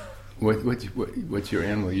 Chat. What's your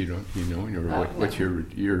animal? You know, or what's your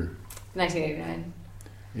 1989.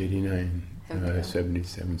 89,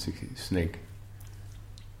 77, 60 snake.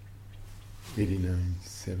 89,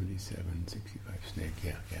 77, 65 snake.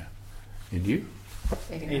 Yeah. And you?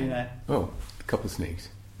 89. Oh, a couple snakes.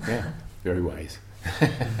 Yeah, very wise.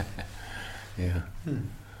 Yeah.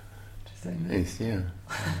 Nice, yeah.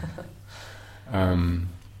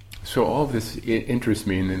 So all of this interests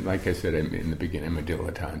me, and like I said in the beginning, I'm a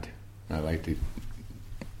dilettante. I like to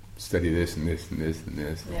study this and this and this and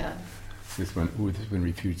this. Yeah. This one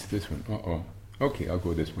refutes this one. Okay, I'll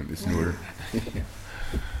go this one. This newer.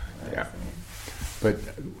 Yeah. But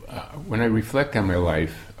when I reflect on my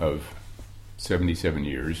life of 77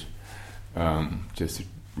 years, just a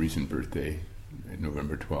recent birthday,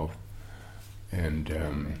 November 12th, and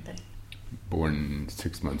born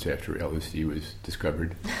 6 months after LSD was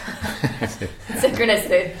discovered.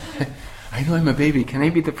 Synchronicity. I know I'm a baby. Can I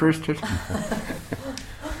be the first?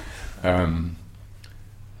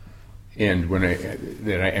 And when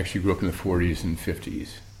I actually grew up in the 40s and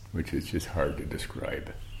 50s, which is just hard to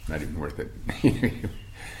describe. Not even worth it. It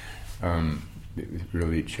was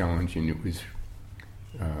really challenging. It was.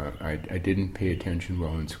 I didn't pay attention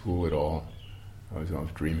well in school at all. I was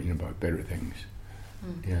always dreaming about better things,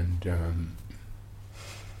 and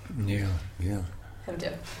yeah. Him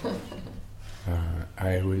too.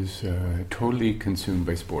 I was totally consumed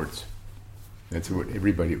by sports. That's what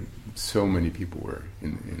so many people were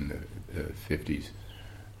in the 50s.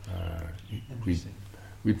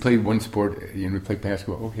 We played one sport, we played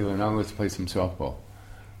basketball. Okay, well, now let's play some softball.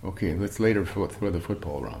 Okay, let's later throw the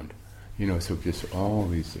football around. So just all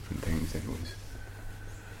these different things, and it was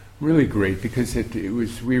really great because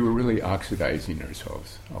we were really oxidizing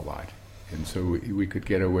ourselves a lot, and so we could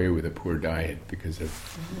get away with a poor diet because of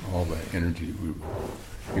all the energy we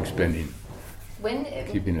were expending.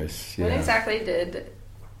 Keeping us. When exactly did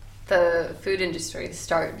the food industry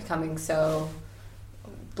start becoming so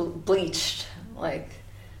bleached? Like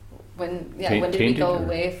when did we go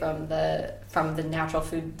away from the natural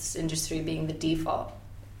foods industry being the default?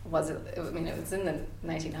 Was it? I mean, it was in the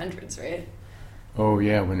 1900s, right? Oh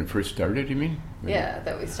yeah, when it first started, you mean?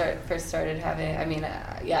 That we first started having. I mean,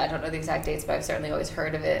 I don't know the exact dates, but I've certainly always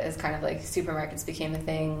heard of it as kind of like supermarkets became a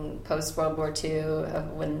thing post World War II,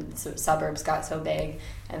 when suburbs got so big,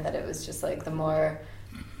 and that it was just like the more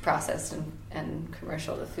processed and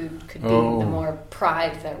commercial the food could be, the more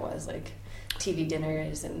pride there was, like TV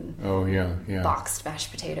dinners and boxed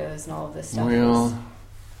mashed potatoes and all of this stuff. Well,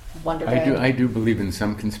 Wonder Bread. I do believe in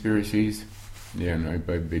some conspiracies. Yeah, and I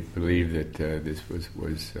believe that this was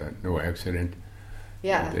no accident.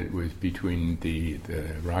 Yeah. That it was between the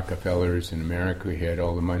Rockefellers in America who had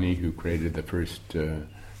all the money, who created the first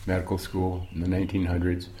medical school in the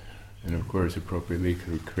 1900s, and of course appropriately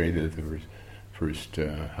created the first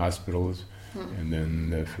hospitals, and then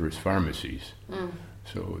the first pharmacies.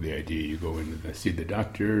 So the idea, you go in to see the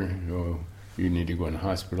doctor, you need to go in the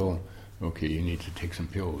hospital, okay, you need to take some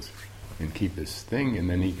pills and keep this thing, and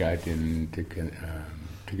then he got in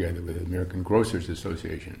together with the American Grocers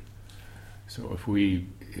Association. So if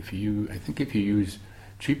you use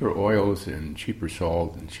cheaper oils and cheaper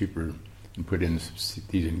salt and put in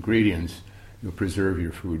these ingredients, you'll preserve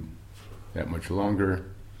your food that much longer,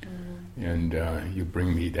 and you'll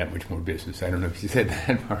bring me that much more business. I don't know if you said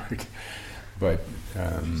that part, but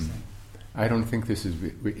I don't think this is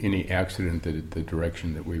any accident that the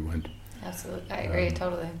direction that we went. Absolutely, I agree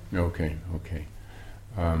totally. Okay.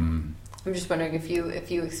 I'm just wondering if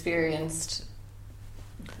you experienced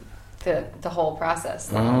the whole process.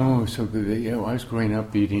 Oh, so I was growing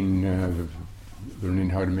up eating, learning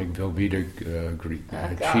how to make Velveeta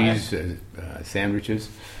cheese sandwiches,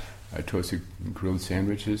 toasted grilled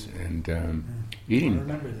sandwiches, and eating. I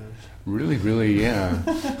remember those. Really, yeah.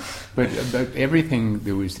 but everything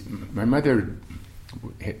there was. My mother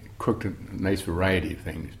had cooked a nice variety of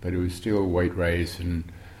things, but it was still white rice and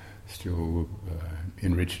still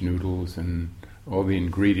enriched noodles, and all the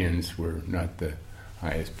ingredients were not the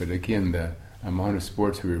highest. But again, the amount of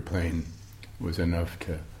sports we were playing was enough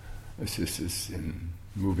to assist us in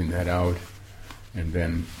moving that out. And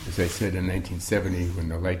then, as I said, in 1970, when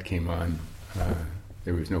the light came on,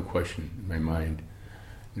 there was no question in my mind.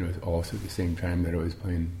 It was also at the same time that I was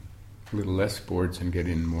playing a little less sports and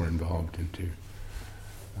getting more involved into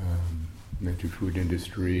food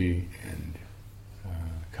industry and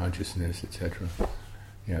consciousness, etc.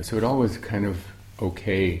 Yeah, so it all was kind of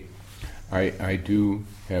okay. I do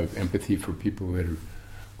have empathy for people that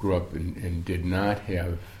grew up and did not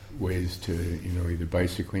have ways to, either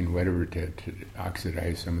bicycling, whatever, to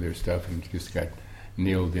oxidize some of their stuff, and just got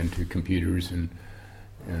nailed into computers and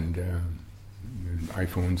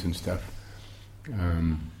iPhones and stuff.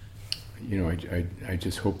 I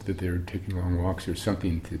just hope that they're taking long walks or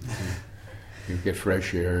something to get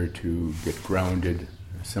fresh air, to get grounded.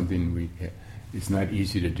 Something it's not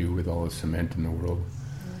easy to do with all the cement in the world.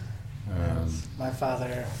 My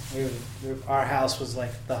father, our house was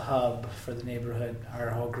like the hub for the neighborhood. Our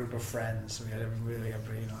whole group of friends. We had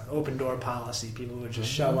an open door policy. People would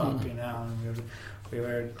just show up, and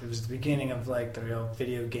it was the beginning of like the real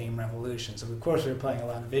video game revolution. So of course we were playing a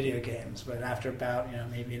lot of video games, but after about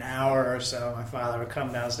maybe an hour or so, my father would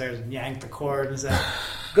come downstairs and yank the cord and say,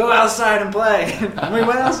 "Go outside and play." And we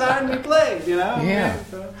went outside and we played. Yeah.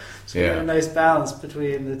 So we had a nice balance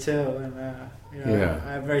between the two, and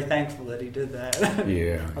I'm very thankful that he did that.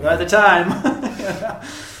 Yeah. Although at the time.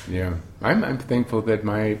 Yeah, I'm thankful that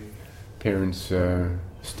my parents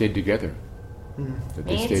stayed together. That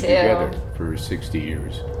they Me stayed too. together for 60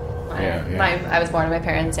 years. I was born on my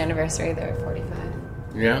parents' anniversary. They were 45.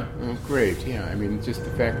 Yeah, oh, great. Yeah, I mean, just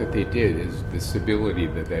the fact that they did is the stability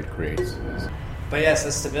that creates. But yes,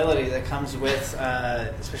 the stability that comes with,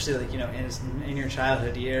 especially like in your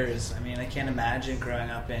childhood years. I mean, I can't imagine growing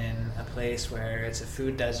up in a place where it's a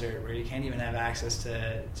food desert, where you can't even have access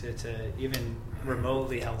to even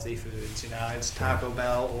remotely healthy foods. It's Taco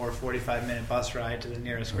Bell or 45-minute bus ride to the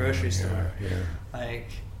nearest grocery store. Yeah.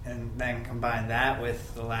 And then combine that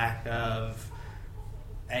with the lack of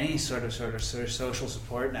any sort of social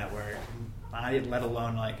support network, let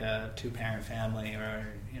alone like a 2-parent family, or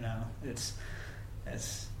it's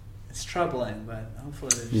troubling, but hopefully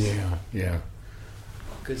there's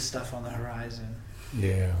good stuff on the horizon.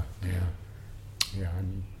 Yeah.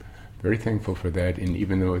 I'm very thankful for that. And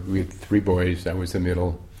even though we had 3 boys, I was the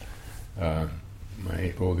middle.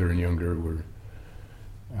 My older and younger were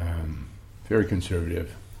very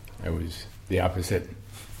conservative. I was the opposite.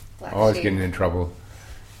 Always getting in trouble.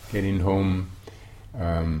 Getting home,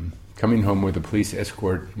 coming home with a police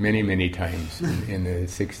escort many times in the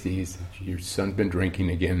 60s. Your son's been drinking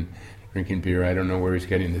beer. I don't know where he's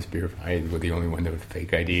getting this beer. I was the only one that was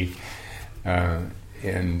fake ID.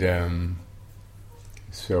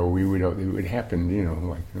 So it would happen,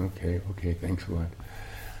 like, okay, thanks a lot.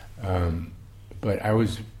 But I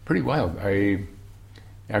was pretty wild. I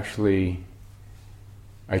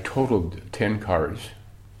totaled 10 cars,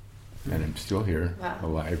 and I'm still here,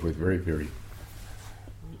 alive, with very, very,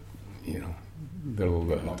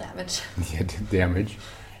 little damage. Damage.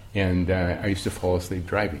 And I used to fall asleep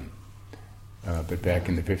driving. But back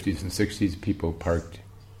in the 50s and 60s, people parked.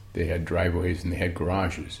 They had driveways and they had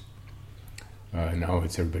garages. Now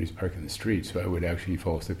it's everybody's parking the street, so I would actually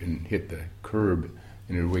fall asleep and hit the curb,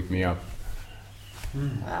 and it would wake me up.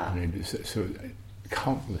 Wow. And so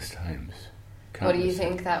countless times. What do you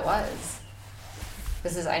think that was?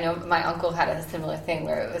 I know my uncle had a similar thing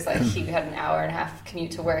where it was like he had an hour and a half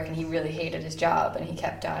commute to work, and he really hated his job, and he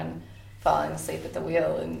kept on falling asleep at the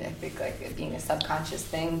wheel, and I think like it being a subconscious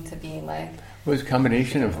thing to being like... It was a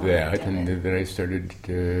combination of that, and then I started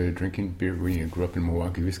drinking beer. I grew up in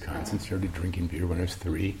Milwaukee, Wisconsin, started drinking beer when I was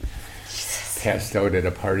 3. Jesus. Passed out at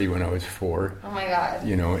a party when I was 4. Oh my God.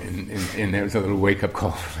 And there was a little wake-up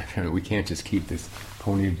call. We can't just keep this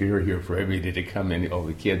pony of beer here for everybody to come in, all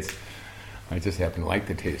the kids. I just happen to like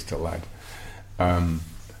the taste a lot.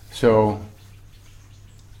 So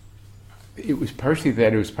it was partially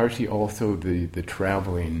that. It was partially also the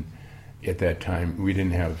traveling at that time, we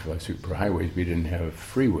didn't have superhighways, we didn't have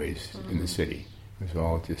freeways in the city. It was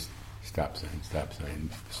all just stop sign,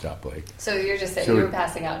 stoplight. So you're just saying So you were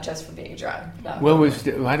passing out just for being drunk? Well, it was,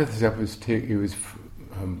 a lot of the stuff was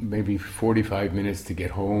maybe 45 minutes to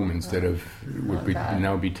get home instead of would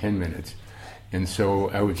now be 10 minutes. And so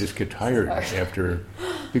I would just get tired after,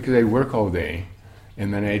 because I'd work all day,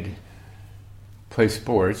 and then I'd play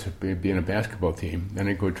sports, be in a basketball team, then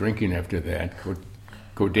I'd go drinking after that,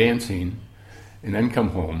 go dancing, and then come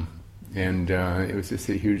home. And it was just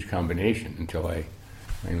a huge combination until I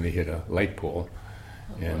finally hit a light pole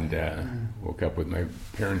and woke up with my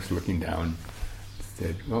parents looking down,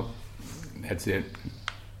 said, well, that's it.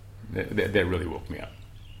 That really woke me up.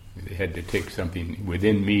 They had to take something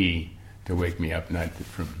within me to wake me up, not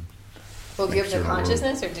from... Well, gift of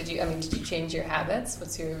consciousness, or did you change your habits?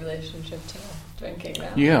 What's your relationship to drinking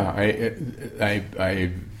now? Yeah,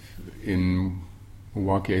 I in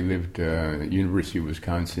Milwaukee, I lived, University of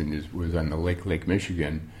Wisconsin was on the Lake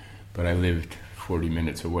Michigan, but I lived 40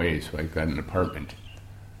 minutes away, so I got an apartment,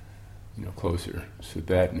 closer. So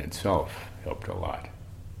that in itself helped a lot.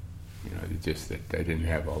 It's just that I didn't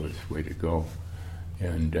have all this way to go.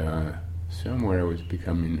 And somewhere I was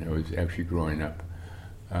actually growing up.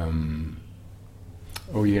 I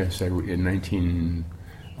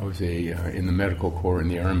was in the medical corps in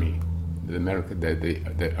the Army.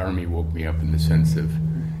 The Army woke me up in the sense of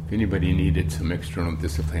if anybody needed some external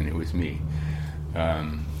discipline, it was me.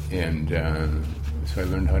 So I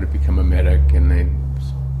learned how to become a medic, and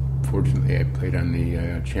fortunately I played on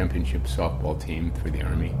the championship softball team for the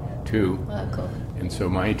Army too. Oh, cool. And so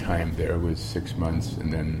my time there was 6 months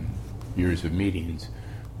and then years of meetings,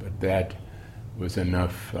 but that was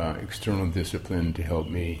enough external discipline to help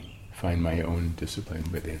me find my own discipline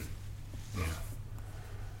within. Yeah.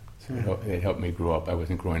 So it helped me grow up. I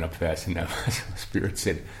wasn't growing up fast enough. So Spirit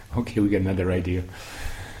said, okay, we got another idea.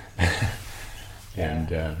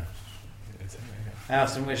 And I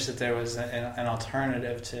often wish that there was an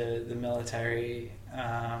alternative to the military,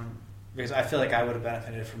 because I feel like I would have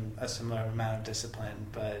benefited from a similar amount of discipline,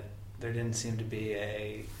 but there didn't seem to be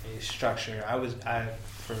a structure.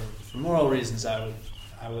 For moral reasons, I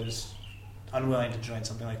was unwilling to join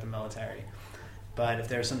something like the military. But if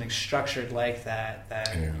there was something structured like that,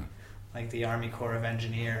 like the Army Corps of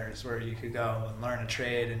Engineers, where you could go and learn a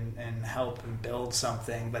trade and help and build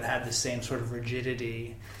something, but had the same sort of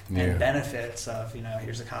rigidity and benefits of,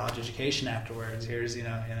 here's a college education afterwards. Here's,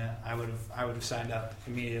 I would have signed up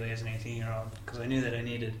immediately as an 18-year-old because I knew that I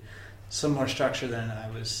needed some more structure than I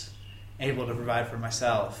was able to provide for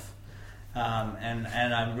myself, and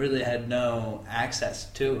I really had no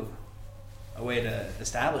access to a way to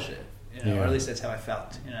establish it, or at least that's how I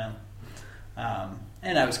felt,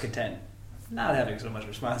 and I was content not having so much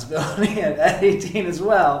responsibility at 18 as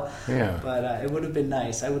well. Yeah. But it would have been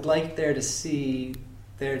nice. I would like there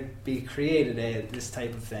be created this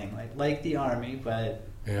type of thing, like the Army, but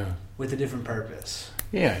with a different purpose.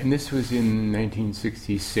 Yeah, and this was in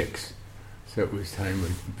 1966. So it was time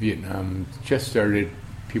when Vietnam just started.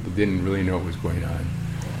 People didn't really know what was going on.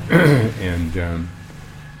 And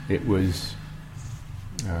it was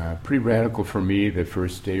pretty radical for me the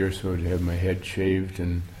first day or so to have my head shaved,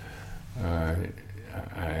 and I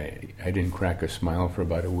didn't crack a smile for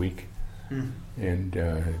about a week. And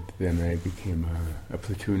then I became a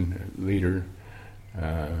platoon leader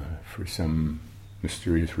for some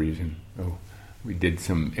mysterious reason. We did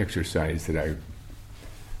some exercise that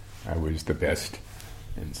I was the best,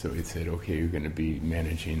 and so he said, "Okay, you're going to be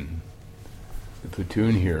managing the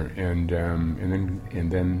platoon here." And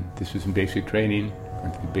then this was some basic training.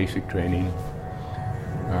 Went through basic training,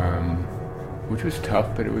 which was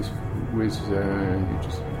tough, but it was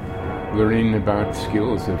just learning about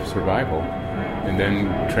skills of survival, and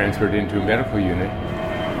then transferred into a medical unit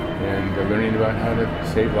and learning about how to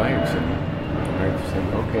save lives. And I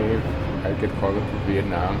said, "Okay, if I get called up to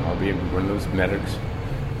Vietnam, I'll be one of those medics."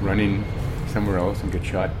 Running somewhere else and get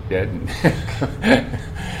shot dead.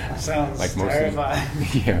 Sounds like terrifying.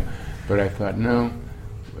 Yeah, but I thought, no,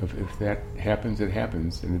 if that happens, it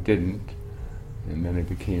happens, and it didn't. And then it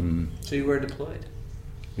became. So you were deployed.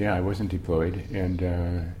 Yeah, I wasn't deployed, and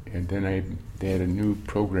then they had a new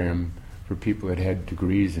program for people that had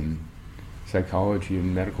degrees in psychology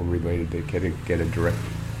and medical related. They get a direct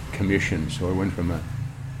commission. So I went from a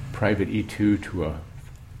private E2 to a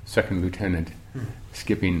second lieutenant.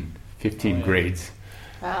 Skipping 15 grades.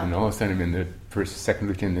 Wow. And all of a sudden I'm in the second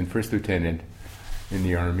lieutenant, then first lieutenant in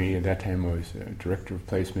the Army. At that time I was director of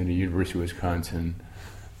placement at University of Wisconsin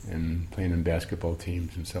and playing on basketball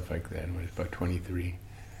teams and stuff like that. I was about 23.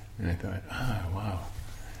 And I thought, wow.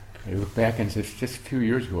 I look back and say, just a few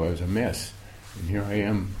years ago I was a mess, and here I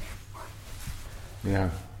am.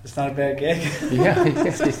 Yeah. It's not a bad gig. Yeah.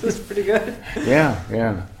 It's pretty good.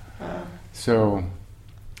 Yeah. So,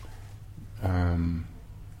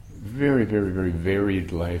 very, very, very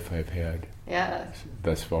varied life I've had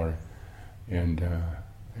thus far, and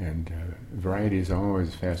variety is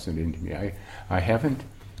always fascinating to me.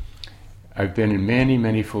 I've been in many,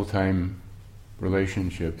 many full-time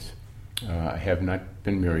relationships. I have not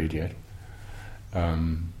been married yet.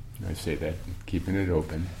 I say that keeping it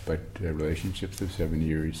open, but relationships of 7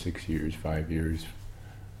 years, 6 years, 5 years,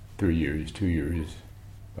 3 years, 2 years,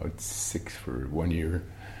 about 6 for 1 year,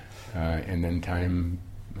 and then time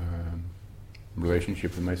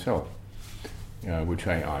relationship with myself, which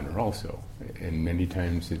I honor also. And many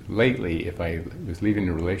times lately, if I was leaving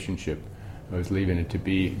a relationship, I was leaving it to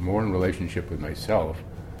be more in relationship with myself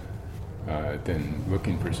than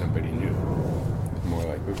looking for somebody new. It's more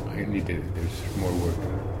like, there's more work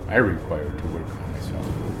I require to work on myself.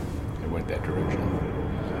 I went that direction.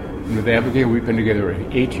 And with Abigail, we've been together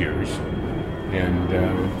 8 years,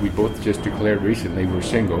 and we both just declared recently we're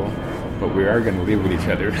single, but we are going to live with each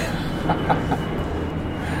other.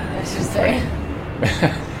 Interesting.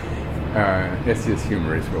 It's just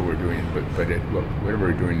humorous what we're doing, but whatever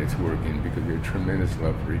we're doing, it's working because we have tremendous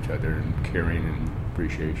love for each other and caring and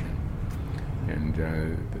appreciation. And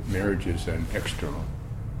the marriage is an external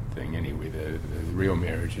thing anyway. The real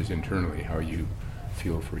marriage is internally how you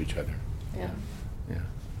feel for each other. Yeah.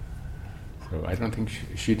 So I don't think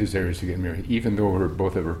she desires to get married, even though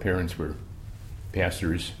both of her parents were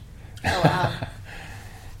pastors. Oh,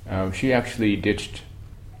 wow. She actually ditched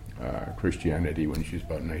Christianity when she was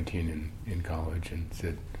about 19 in college and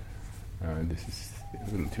said, this is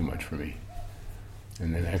a little too much for me.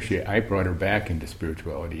 And then actually I brought her back into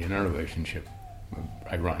spirituality in our relationship,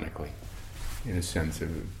 ironically, in a sense of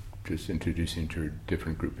just introducing to a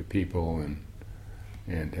different group of people and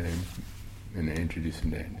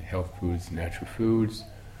introducing to health foods, natural foods,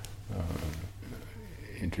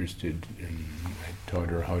 interested in, I taught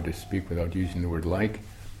her how to speak without using the word like,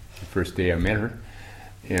 the first day I met her,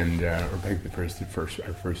 and or like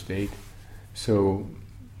our first date. So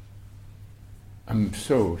I'm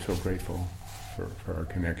so grateful for our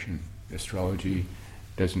connection. Astrology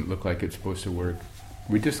doesn't look like it's supposed to work.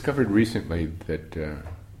 We discovered recently that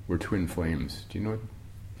we're twin flames. Do you know?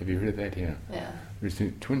 Have you heard of that? Yeah. Yeah. There's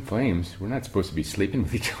twin flames. We're not supposed to be sleeping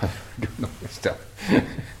with each other, doing all this stuff.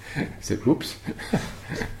 I said, "Oops."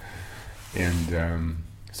 And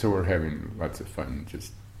so we're having lots of fun,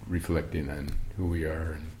 just reflecting on who we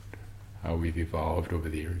are and how we've evolved over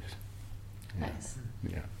the years. Yeah. Nice.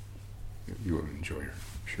 Yeah. You will enjoy her,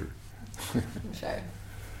 sure. I'm sure.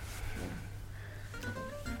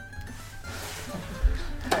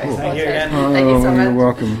 Thank you again. Thank you so much. You're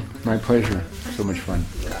welcome. My pleasure. So much fun.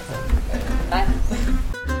 Bye.